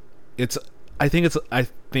 I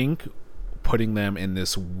think putting them in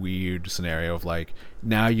this weird scenario of like,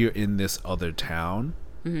 now you're in this other town.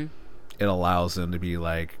 Mm-hmm. It allows them to be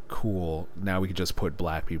like, cool, now we can just put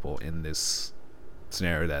black people in this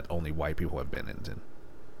scenario that only white people have been in.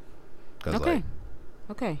 Okay.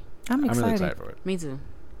 I'm really excited for it. Me too.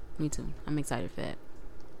 I'm excited for that.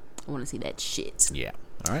 I want to see that shit. Yeah.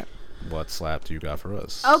 All right. What slap do you got for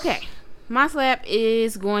us? Okay. My slap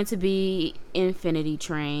is going to be Infinity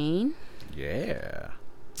Train. Yeah.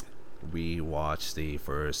 We watched the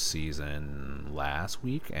first season last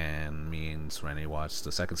week, and me and Serenity watched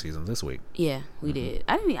the second season this week. Yeah, we did.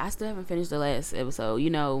 I still haven't finished the last episode. You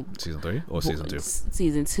know, season 3 or season 2?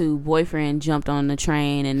 Season 2. Boyfriend jumped on the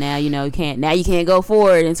train, and now you can't go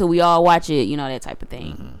forward until we all watch it. You know, that type of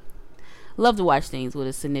thing. Mm-hmm. Love to watch things with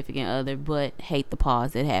a significant other, but hate the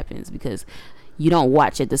pause that happens because you don't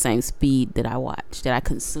watch at the same speed that I watch, that I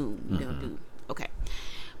consume. You don't do. Okay,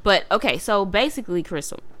 but okay. So basically,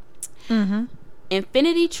 Crystal. Mm-hmm.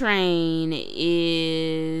 Infinity Train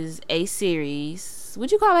is a series.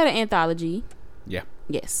 Would you call that an anthology? Yeah.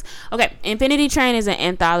 Yes. Okay. Infinity Train is an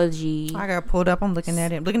anthology. I got pulled up. I'm looking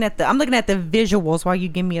at it. I'm looking at the visuals while you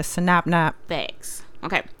give me a synopsis. Facts.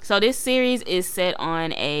 Okay. So this series is set on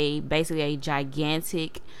basically a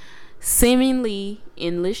gigantic, seemingly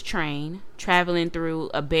endless train traveling through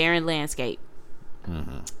a barren landscape.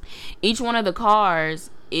 Mm-hmm. Each one of the cars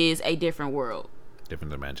is a different world.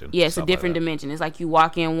 Different dimension. Yes, a different dimension. It's like you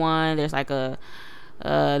walk in one. There's like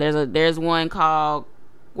there's one called,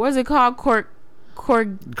 what is it called?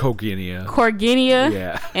 Corginia.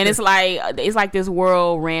 Yeah. And it's like this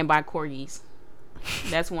world ran by corgis.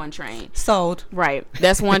 That's one train. Sold. Right.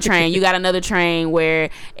 That's one train. You got another train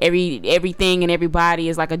where everything and everybody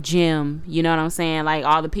is like a gym. You know what I'm saying? Like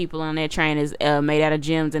all the people on that train is made out of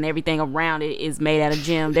gyms, and everything around it is made out of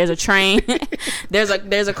gym. There's a train. there's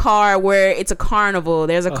a car where it's a carnival.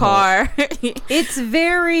 There's a car. It's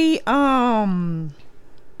very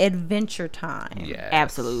Adventure Time. Yeah.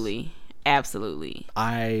 Absolutely.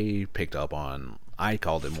 I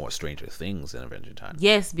called it more Stranger Things than Adventure Time.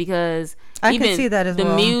 Yes, because I can see that as well.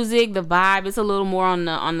 The music, the vibe, it's a little more on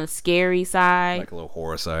the scary side. Like a little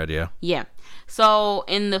horror side, yeah. Yeah. So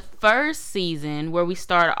in the first season, where we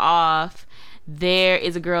start off, there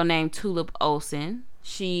is a girl named Tulip Olsen.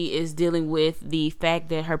 She is dealing with the fact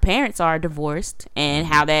that her parents are divorced and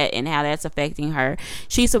how that's affecting her.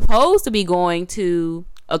 She's supposed to be going to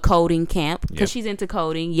a coding camp because she's into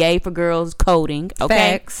coding. Yay for girls coding. Okay.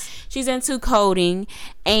 Facts. She's into coding,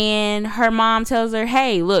 and her mom tells her,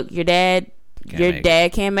 hey, look, your dad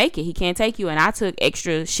can't make it. He can't take you, and I took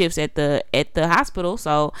extra shifts at the hospital,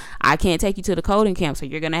 so I can't take you to the coding camp, so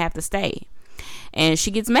you're gonna have to stay. And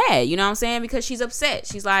she gets mad, you know what I'm saying, because she's upset.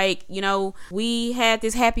 She's like, we had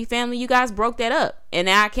this happy family, you guys broke that up, and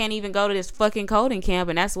now I can't even go to this fucking coding camp,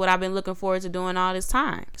 and that's what I've been looking forward to doing all this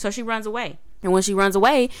time. So she runs away. And when she runs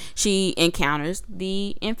away, she encounters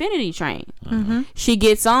the Infinity Train. Mm-hmm. She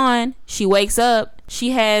gets on. She wakes up.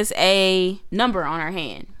 She has a number on her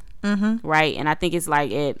hand. Mm-hmm. Right? And I think it's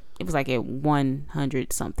like it was like at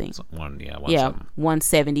 100 something.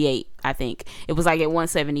 178, I think. It was like at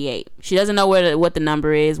 178. She doesn't know what the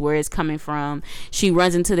number is, where it's coming from. She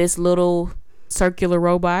runs into this little circular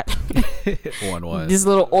robot. 1-1. This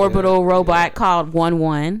little orbital robot called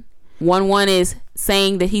 1-1. 1-1 is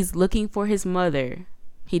saying that he's looking for his mother.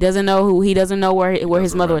 He doesn't know where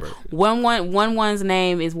his mother was. 1-1's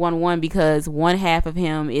name is 1-1 because one half of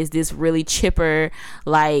him is this really chipper,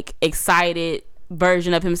 like excited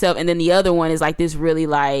version of himself, and then the other one is like this really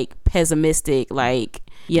like pessimistic, like,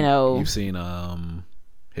 You've seen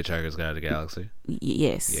Hitchhiker's Guide to the Galaxy?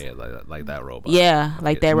 Yes. Yeah, like that robot. Yeah,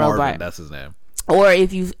 like that Marvin, robot. that's his name. Or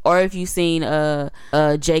if you've seen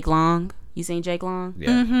Jake Long. You seen Jake Long? Yeah.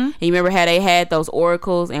 Mm-hmm. And you remember how they had those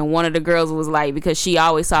oracles, and one of the girls was like, because she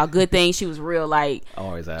always saw good things, she was real like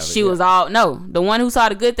always happy. She was the one who saw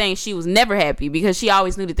the good things, she was never happy because she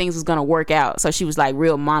always knew that things was gonna work out. So she was like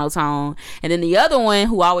real monotone. And then the other one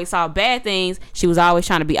who always saw bad things, she was always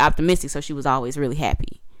trying to be optimistic, so she was always really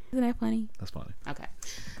happy. Isn't that funny? That's funny. Okay.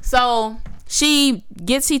 So she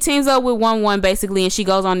teams up with 1-1 basically, and she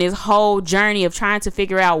goes on this whole journey of trying to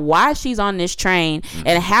figure out why she's on this train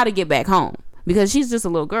and how to get back home, because she's just a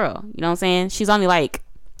little girl, you know what I'm saying? She's only like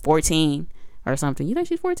 14, or something. You think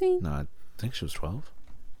she's 14? No, I think she was 12.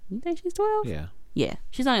 You think she's 12? Yeah,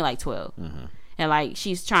 she's only like 12. And like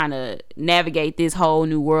she's trying to navigate this whole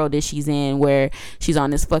new world that she's in, where she's on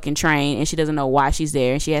this fucking train and she doesn't know why she's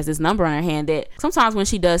there, and she has this number on her hand that sometimes when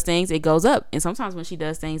she does things it goes up, and sometimes when she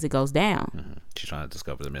does things it goes down. She's trying to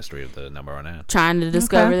discover the mystery of the number on her hand.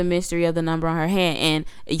 The mystery of the number on her hand. And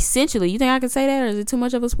essentially, you think I could say that, or is it too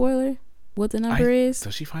much of a spoiler what the number is?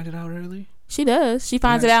 Does she find it out early? She does. She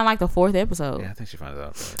finds it out in like the 4th episode. Yeah, I think she finds it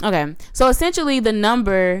out early. Okay, so essentially the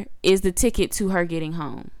number is the ticket to her getting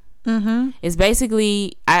home. It's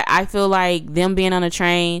basically, I feel like them being on a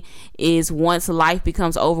train is once life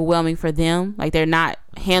becomes overwhelming for them, like they're not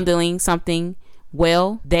handling something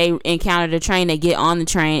well, they encounter the train, they get on the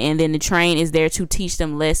train, and then the train is there to teach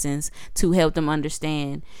them lessons, to help them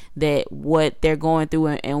understand that what they're going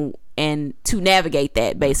through, and to navigate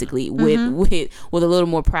that basically with a little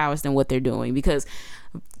more prowess than what they're doing. Because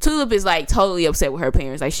Tulip is like totally upset with her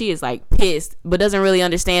parents, like she is like pissed, but doesn't really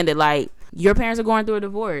understand that like your parents are going through a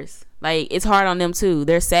divorce. Like it's hard on them too.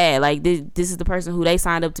 They're sad. Like this is the person who they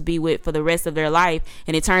signed up to be with for the rest of their life,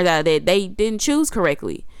 and it turns out that they didn't choose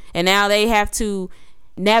correctly, and now they have to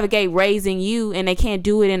navigate raising you, and they can't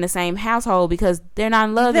do it in the same household because they're not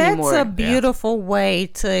in love anymore. That's a beautiful way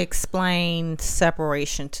to explain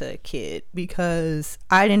separation to a kid, because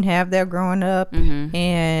I didn't have that growing up,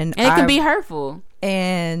 and it can be hurtful.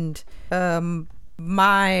 And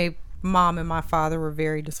my mom and my father were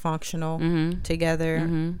very dysfunctional together,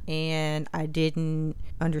 and I didn't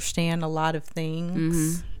understand a lot of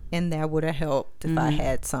things, and that would have helped if I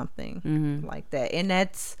had something like that. And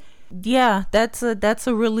that's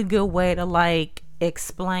a really good way to like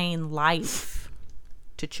explain life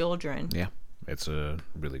to children. Yeah, it's a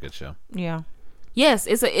really good show. Yeah. Yes,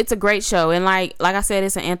 it's a great show, and like I said,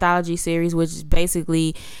 it's an anthology series, which is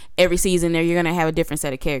basically every season there you're gonna have a different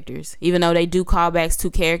set of characters. Even though they do callbacks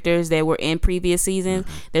to characters that were in previous seasons,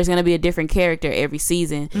 there's gonna be a different character every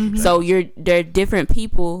season. So there are different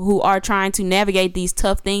people who are trying to navigate these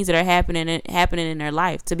tough things that are happening in their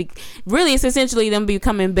life. To be really, it's essentially them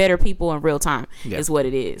becoming better people in real time. Is what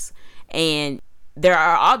it is. And they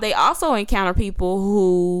also encounter people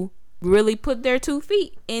who really put their 2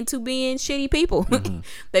 feet into being shitty people.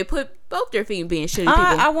 They put both their feet in being shitty people.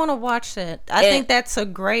 I want to watch that. I think that's a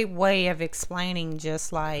great way of explaining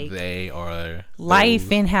just like they are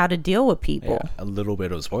life and how to deal with people. Yeah, a little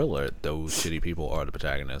bit of a spoiler, those shitty people are the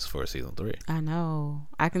protagonists for season 3. I know.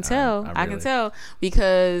 I can tell. I can tell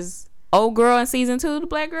because old girl in season 2, the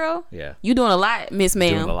black girl. Yeah. You doing a lot, Miss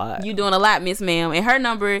Ma'am. You doing a lot, Miss Ma'am. And her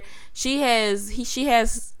number, she has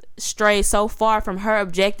stray so far from her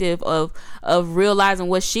objective of realizing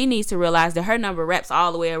what she needs to realize that her number wraps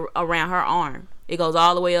all the way around her arm. It goes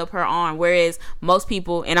all the way up her arm, whereas most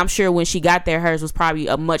people, and I'm sure when she got there, hers was probably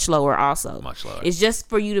a much lower also. Much lower. It's just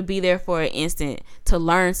for you to be there for an instant to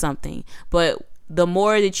learn something. But the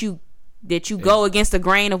more that you go against the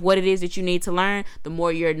grain of what it is that you need to learn, the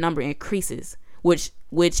more your number increases, which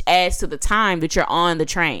adds to the time that you're on the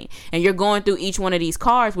train. And you're going through each one of these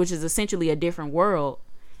cars, which is essentially a different world,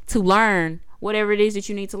 to learn whatever it is that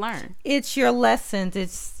you need to learn. It's your lessons.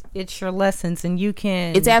 It's your lessons, and you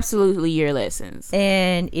can. It's absolutely your lessons.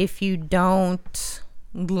 And if you don't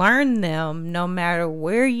learn them, no matter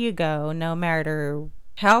where you go, no matter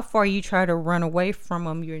how far you try to run away from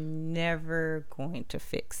them, you're never going to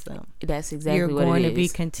fix them. That's exactly what it is. You're going to be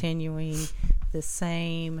continuing the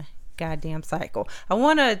same goddamn cycle. I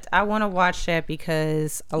want to watch that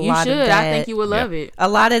because a lot of that, I think you would love it. A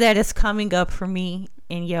lot of that is coming up for me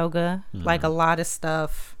in yoga. Like a lot of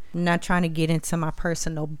stuff. I'm not trying to get into my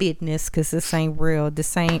personal business because this ain't real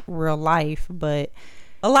life, but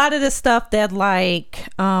a lot of the stuff that like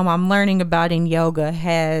I'm learning about in yoga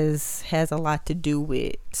has a lot to do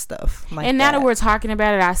with stuff like that. And now that we're talking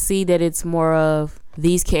about it, I see that it's more of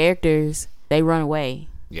these characters, they run away.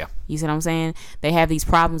 Yeah. You see what I'm saying? They have these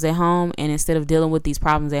problems at home, and instead of dealing with these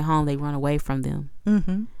problems at home, they run away from them.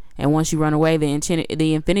 And once you run away, the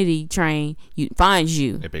infinity train finds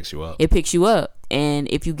you. It picks you up. It picks you up. And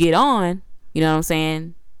if you get on, you know what I'm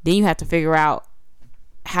saying, then you have to figure out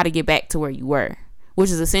how to get back to where you were,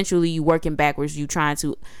 which is essentially you working backwards. You trying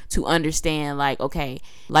to understand, like, okay,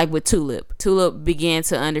 like with Tulip began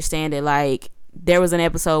to understand that, like, there was an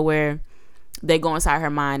episode where they go inside her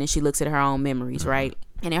mind and she looks at her own memories, right?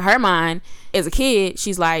 And in her mind, as a kid,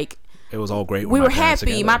 she's like, it was all great. We were happy.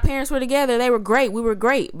 Together. My parents were together. They were great. We were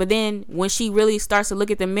great. But then when she really starts to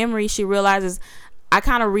look at the memories, she realizes I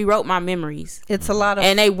kind of rewrote my memories. It's a lot of,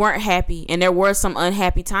 and they weren't happy, and there were some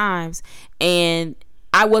unhappy times, and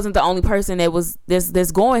I wasn't the only person that was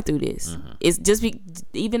that's going through this. It's just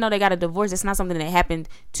even though they got a divorce, it's not something that happened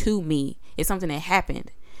to me. It's something that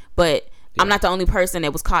happened. But I'm not the only person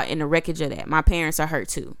that was caught in the wreckage of that. My parents are hurt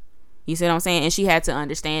too. You see what I'm saying? And she had to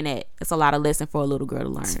understand that it's a lot of lesson for a little girl to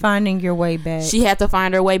learn. It's finding your way back. She had to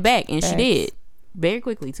find her way back, and she did very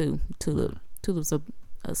quickly too. Tulip's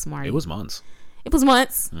a smart. It was months. It was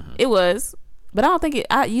months. It was, but I don't think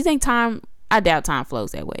it. You think time? I doubt time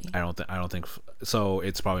flows that way. I don't think. So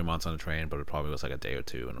it's probably months on the train, but it probably was like a day or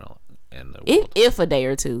two in the if a day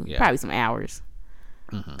or two, probably some hours.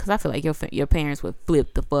 Because I feel like your parents would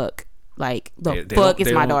flip the fuck. Like the fuck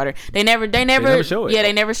is my daughter. They never show it. Yeah,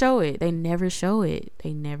 they never show it. They never show it.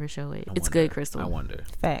 It's good, Crystal. I wonder.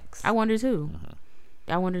 Facts. I wonder too.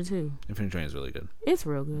 I wonder too. Infinite Train is really good. It's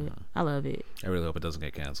real good. I love it. I really hope it doesn't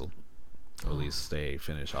get canceled. Or at least they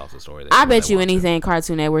finish off the story. I bet you anything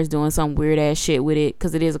Cartoon Network's doing some weird ass shit with it,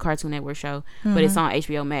 because it is a Cartoon Network show, but it's on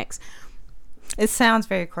HBO Max. It sounds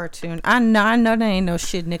very cartoon. I know there ain't no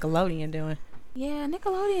shit Nickelodeon doing. Yeah,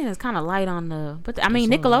 Nickelodeon is kind of light on the, but I mean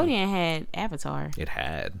Nickelodeon had Avatar. It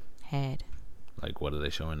had. Like, what are they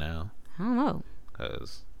showing now? I don't know.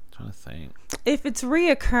 Because I'm trying to think. If it's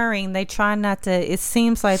reoccurring, they try not to. It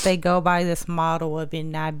seems like they go by this model of it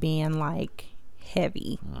not being like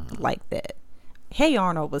heavy like that. Hey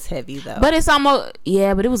Arnold was heavy though, but it's almost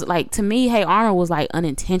but it was like, to me, Hey Arnold was like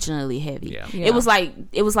unintentionally heavy. It was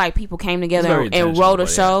like people came together and wrote a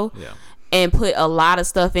show and put a lot of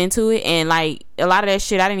stuff into it, and like a lot of that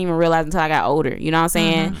shit I didn't even realize until I got older. You know what I'm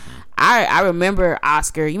saying? I remember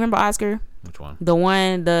Oscar. You remember Oscar? Which one? The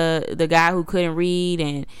one, the guy who couldn't read,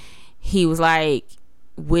 and he was like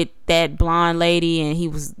with that blonde lady, and he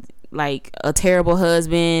was like a terrible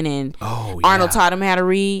husband, and Arnold taught him how to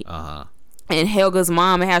read. And Helga's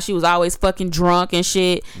mom, and how she was always fucking drunk and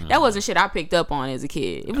shit. That wasn't shit I picked up on as a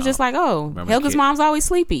kid. It was just like, Helga's mom's always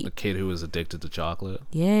sleepy. The kid who was addicted to chocolate.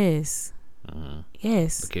 Yes.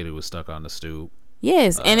 Yes. The kid who was stuck on the stoop.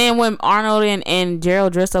 Yes. And then when Arnold and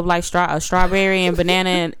Gerald dressed up like a strawberry and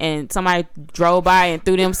banana, and somebody drove by and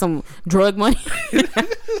threw them some drug money,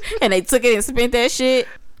 and they took it and spent that shit.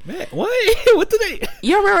 Man, what did they?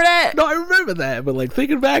 You remember that? No, I remember that, but like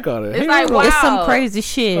thinking back on it, it's like, wow, it's some crazy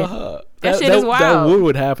shit. That shit is wild. That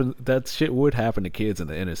would happen. That shit would happen to kids in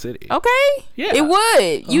the inner city. Okay, yeah, it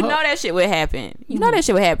would. You know that shit would happen. You know that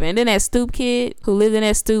shit would happen. And then that stoop kid who lived in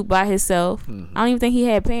that stoop by himself. I don't even think he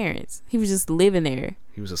had parents. He was just living there.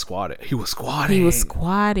 He was squatting. He's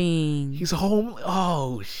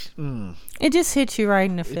home. It just hit you right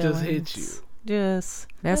in the feelings. It just hit you.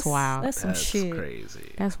 That's wild. That's some shit.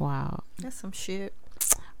 Crazy. That's wild. That's some shit.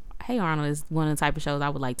 Hey Arnold is one of the type of shows I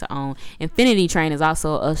would like to own. Infinity Train is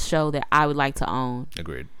also a show that I would like to own.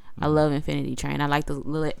 Agreed. I love Infinity Train. I like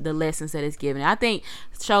the lessons that it's giving. I think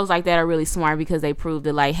shows like that are really smart, because they prove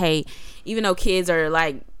that, like, hey, even though kids are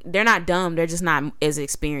like, they're not dumb, they're just not as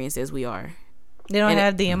experienced as we are. They don't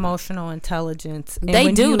have the emotional intelligence. And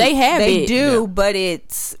they do. They do, but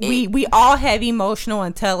it's we all have emotional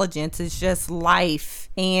intelligence. It's just life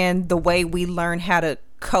and the way we learn how to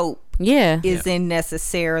cope. Isn't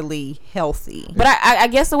necessarily healthy. But I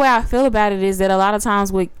guess the way I feel about it is that a lot of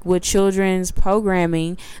times with children's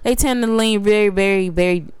programming, they tend to lean very, very,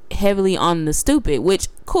 very heavily on the stupid, which,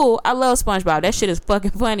 cool, I love SpongeBob, that shit is fucking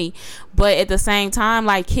funny, but at the same time,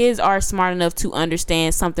 like, kids are smart enough to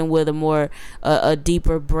understand something with a more a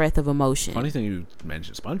deeper breadth of emotion. Funny thing you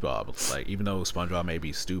mentioned SpongeBob, like, even though SpongeBob may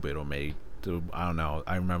be stupid or may I don't know,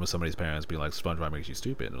 I remember somebody's parents being like, SpongeBob makes you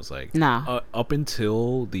stupid, and it was like, nah. Up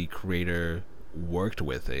until the creator worked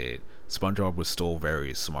with it, SpongeBob was still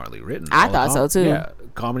very smartly written. I thought so too. Yeah,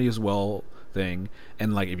 comedy as well thing,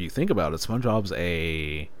 and like, if you think about it, SpongeBob's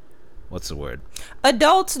what's the word?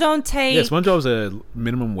 Adults don't take. Yeah, SpongeBob's a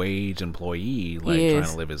minimum wage employee, like, trying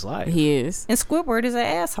to live his life. He is. And Squidward is an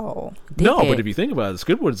asshole. No, but if you think about it,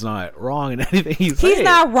 Squidward's not wrong in anything he's saying. He's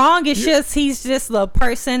not wrong. It's just he's just the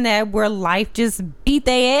person that where life just beat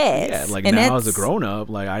their ass. Yeah, like, and now as a grown up,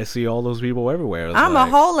 like, I see all those people everywhere. I'm like,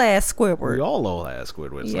 a whole ass Squidward. We all whole ass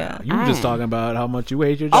Squidwards. Yeah, you were just talking about how much you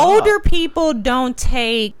hate your job. Older people don't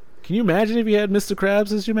take. Can you imagine if you had Mr.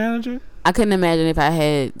 Krabs as your manager? I couldn't imagine if I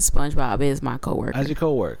had SpongeBob as my coworker. As your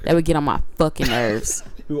coworker. That would get on my fucking nerves.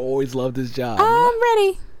 Who always loved his job. I'm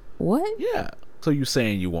ready. What? Yeah. So you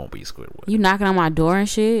saying you won't be Squidward? You knocking on my door and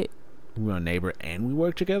shit? We're a neighbor and we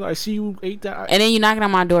work together. I see you 8 hours. And then you knocking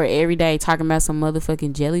on my door every day talking about some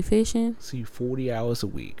motherfucking jellyfishing. See you 40 hours a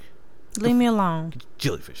week. Leave me alone.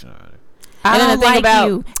 Jellyfishing. All right. I don't like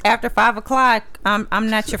you. After 5 o'clock,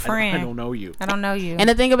 I'm not your friend. I don't know you. I don't know you. And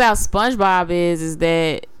the thing about SpongeBob is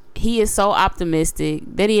that he is so optimistic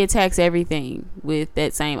that he attacks everything with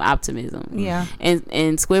that same optimism. Yeah. And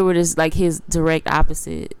Squidward is like his direct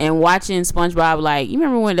opposite. And watching SpongeBob, like, you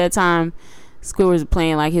remember when that time Squidward was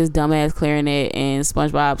playing like his dumbass clarinet and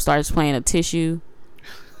SpongeBob starts playing a tissue?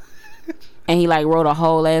 And he like wrote a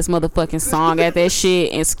whole ass motherfucking song at that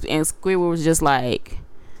shit, and Squidward was just like,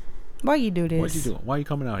 why you do this? What you doing? Why you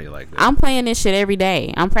coming out here like this? I'm playing this shit every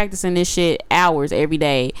day. I'm practicing this shit hours every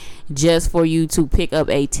day just for you to pick up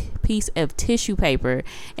a piece of tissue paper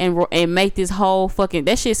and make this whole fucking...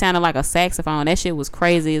 That shit sounded like a saxophone. That shit was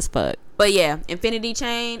crazy as fuck. But yeah, Infinity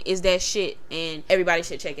Chain is that shit, and everybody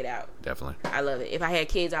should check it out. Definitely. I love it. If I had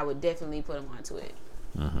kids, I would definitely put them onto it.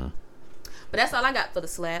 But that's all I got for the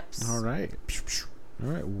slaps. All right.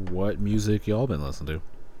 What music y'all been listening to?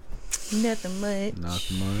 Nothing much.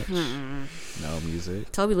 No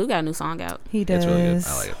music. Toby Lou got a new song out. He does. It's really good.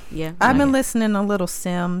 I like it. Yeah. I've been listening to Little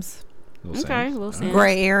Sims. Little Sims.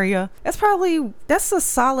 Gray Area. That's a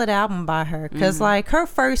solid album by her, because like her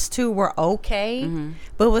first two were okay,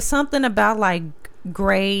 but it was something about like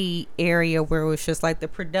Gray Area where it was just like the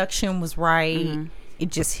production was right. It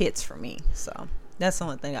just hits for me. So that's the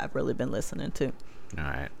only thing I've really been listening to. All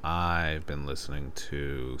right, I've been listening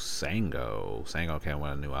to Sango. Sango came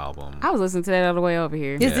with a new album. I was listening to that all the way over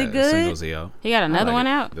here. Is it good? Sango Zio. He got another one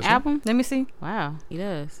out? Album? Let me see. Wow, he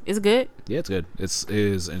does. Is it good? Yeah, it's good. It's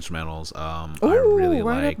his instrumentals. I really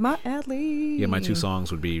right like up my alley. Yeah, my two songs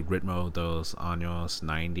would be Ritmo dos Años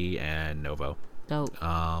 90 and Novo. Dope.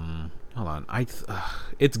 Hold on.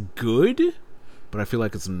 It's good, but I feel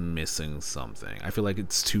like it's missing something. I feel like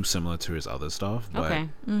it's too similar to his other stuff. But, okay.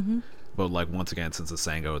 But like once again, since it's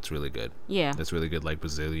Sango, it's really good. Yeah. It's really good, like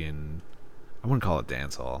Brazilian. I wouldn't call it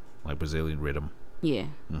dancehall, like Brazilian rhythm. Yeah.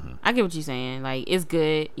 I get what you're saying. Like, it's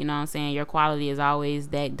good. You know what I'm saying? Your quality is always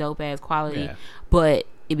that dope ass quality. Yeah. But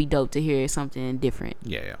it'd be dope to hear something different.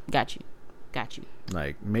 Yeah. Got you.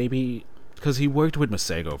 Like maybe because he worked with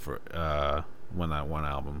Masego for that one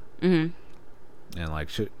album. And like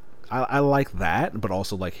I like that, but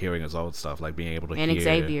also like hearing his old stuff, like being able to hear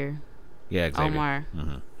Xavier. Yeah, Xavier. Omar.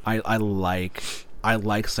 I like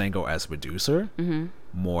Sango as a producer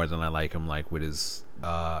more than I like him like with his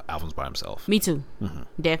albums by himself. Me too.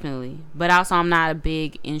 Definitely. But also I'm not a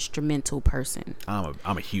big instrumental person. I'm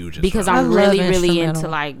a huge because I'm really into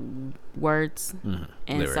like words and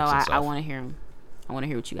lyrics so and I want to hear them. I want to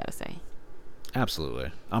hear what you got to say.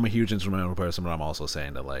 Absolutely. I'm a huge instrumental person, but I'm also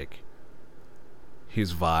saying that like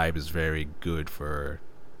his vibe is very good for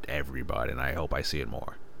everybody, and I hope I see it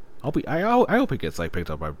more. I hope it gets like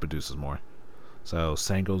picked up by producers more. So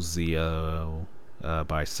Sango Zio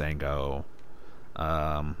by Sango.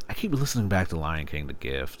 I keep listening back to Lion King: The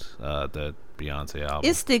Gift, the Beyonce album.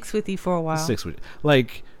 It sticks with you for a while. It sticks with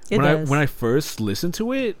like when I first listened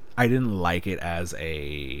to it, I didn't like it as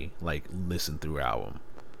a like listen through album.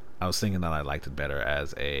 I was thinking that I liked it better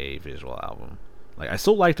as a visual album. Like I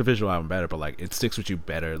still like the visual album better, but like it sticks with you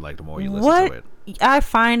better like the more you listen to it. What I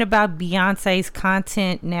find about Beyonce's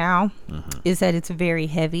content now is that it's very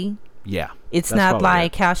heavy. Yeah. It's not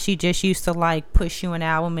like how she just used to like push you an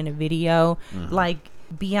album in a video. Like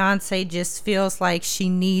Beyonce just feels like she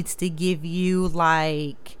needs to give you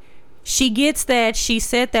like, she gets that. She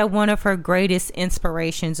said that one of her greatest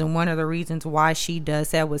inspirations and one of the reasons why she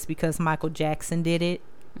does that was because Michael Jackson did it.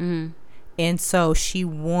 And so she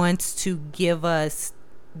wants to give us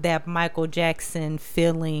that Michael Jackson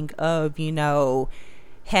feeling of, you know,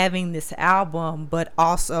 having this album, but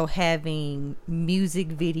also having music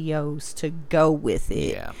videos to go with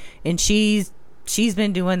it. Yeah. And she's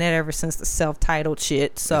been doing that ever since the self-titled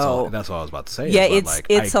shit. So that's what I was about to say. Yeah,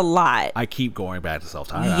 it's a lot. I keep going back to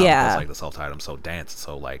self-titled. Yeah. Because like the self-titled so dance,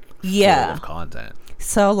 so like full of content.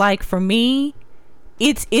 So like for me,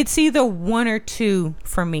 it's either one or two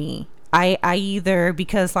for me. I either,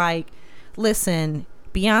 because like, listen,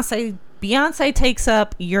 Beyonce takes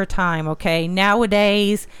up your time, okay?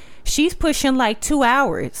 Nowadays, she's pushing like 2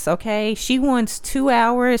 hours, okay? She wants 2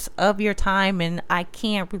 hours of your time, and I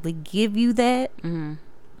can't really give you that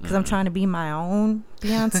because I'm trying to be my own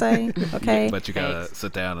Beyonce, okay? But you gotta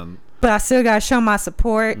sit down and. But I still gotta show my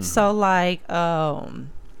support. So like,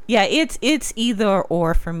 yeah, it's either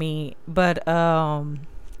or for me, but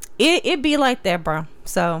it be like that, bro.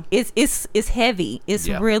 So it's heavy. It's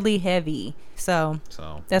really heavy. So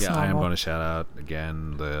that's normal. I am going to shout out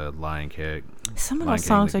again the Lion King. Some of those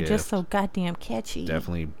songs are just so goddamn catchy.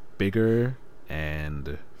 Definitely Bigger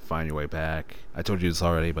and Find Your Way Back. I told you this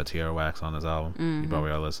already, but Tierra Wax on this album. You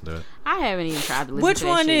probably ought to listen to it. I haven't even tried to listen Which to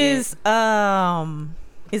that one shit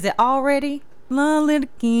is it Already? Long little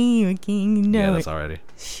king, you king, you know that's Already.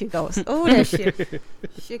 Shit goes. Oh, that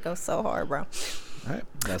shit goes so hard, bro. All right,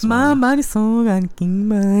 that's My money song on King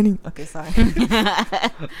Money. Okay, sorry.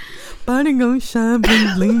 Body gon' shine,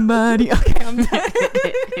 bling bling body. Okay, I'm done.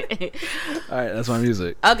 All right, that's my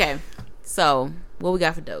music. Okay, so what we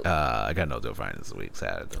got for dope? I got no dope finding this week.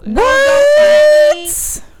 Saturday.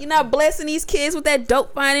 What? You're not blessing these kids with that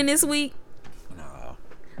dope finding this week? No,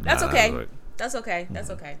 That's Nah, okay. look. That's okay.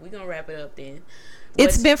 That's okay. We're gonna wrap it up then.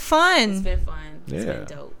 It's been fun. It's been fun. It's Yeah. been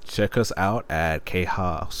dope. Check us out at K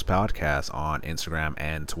House Podcast on Instagram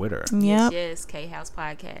and Twitter. Yep. Yes, K House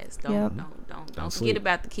Podcast. Don't Yep. don't Don't forget sleep.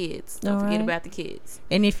 about the kids. Don't All forget right. about the kids.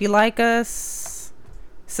 And if you like us,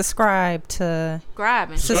 subscribe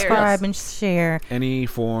and share. Any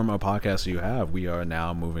form of podcast you have, we are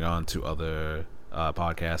now moving on to other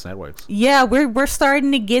podcast networks. Yeah, we're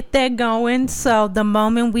starting to get that going. So the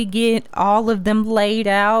moment we get all of them laid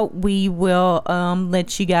out, we will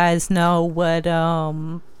let you guys know what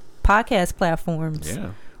podcast platforms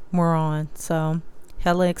we're on. So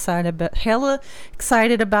hella excited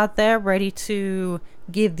about that. Ready to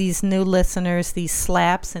give these new listeners these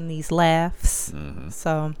slaps and these laughs.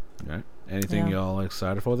 So Okay. Anything y'all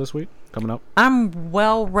excited for this week coming up? I'm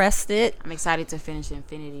well rested. I'm excited to finish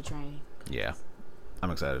Infinity Train. Yeah,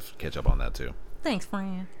 I'm excited to catch up on that too. Thanks,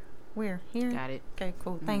 Fran. We're here. Got it. Okay,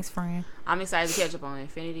 cool. Thanks, Fran. I'm excited to catch up on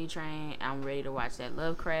Infinity Train. I'm ready to watch that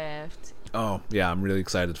Lovecraft. Oh yeah, I'm really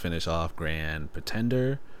excited to finish off Grand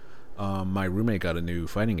Pretender. My roommate got a new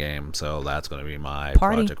fighting game, so that's going to be my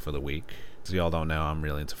project for the week. So y'all don't know, I'm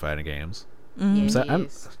really into fighting games. Yeah,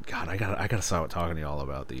 God, I gotta start talking to y'all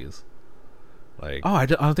about these. Like, I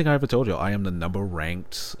don't think I ever told y'all I am the number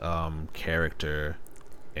ranked character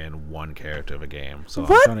in one character of a game. So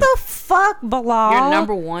What the fuck, Bilal? You're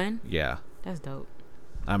number one? Yeah, That's dope.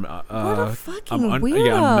 I'm. What a fucking weirdo.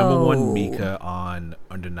 Yeah, I'm number one weirdo. Mika on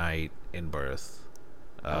Under Night in Birth.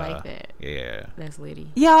 I like that. Yeah. That's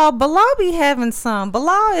litty. Y'all, Bilal be having some.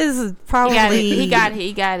 Bilal is probably He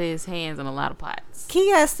got his hands on a lot of pots.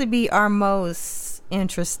 he has to be our most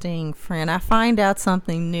interesting friend. I find out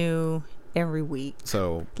something new every week.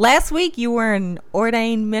 So Last week you were an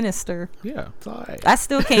ordained minister. yeah, it's all right. I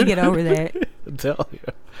still can't get over that. I tell you.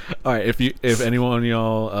 All right, if anyone of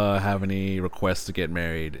y'all have any requests to get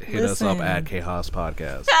married, hit us up Listen. at Chaos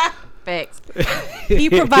Podcast. Facts. He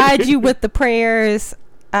provides you with the prayers.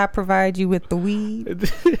 I provide you with the weed.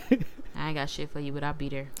 I ain't got shit for you, but I'll be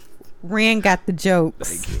there. Ren got the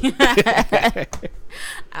jokes. Thank you.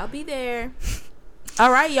 I'll be there. All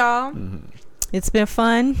right, y'all. It's been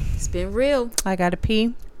fun. It's been real. I gotta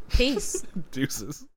pee. Peace. Deuces.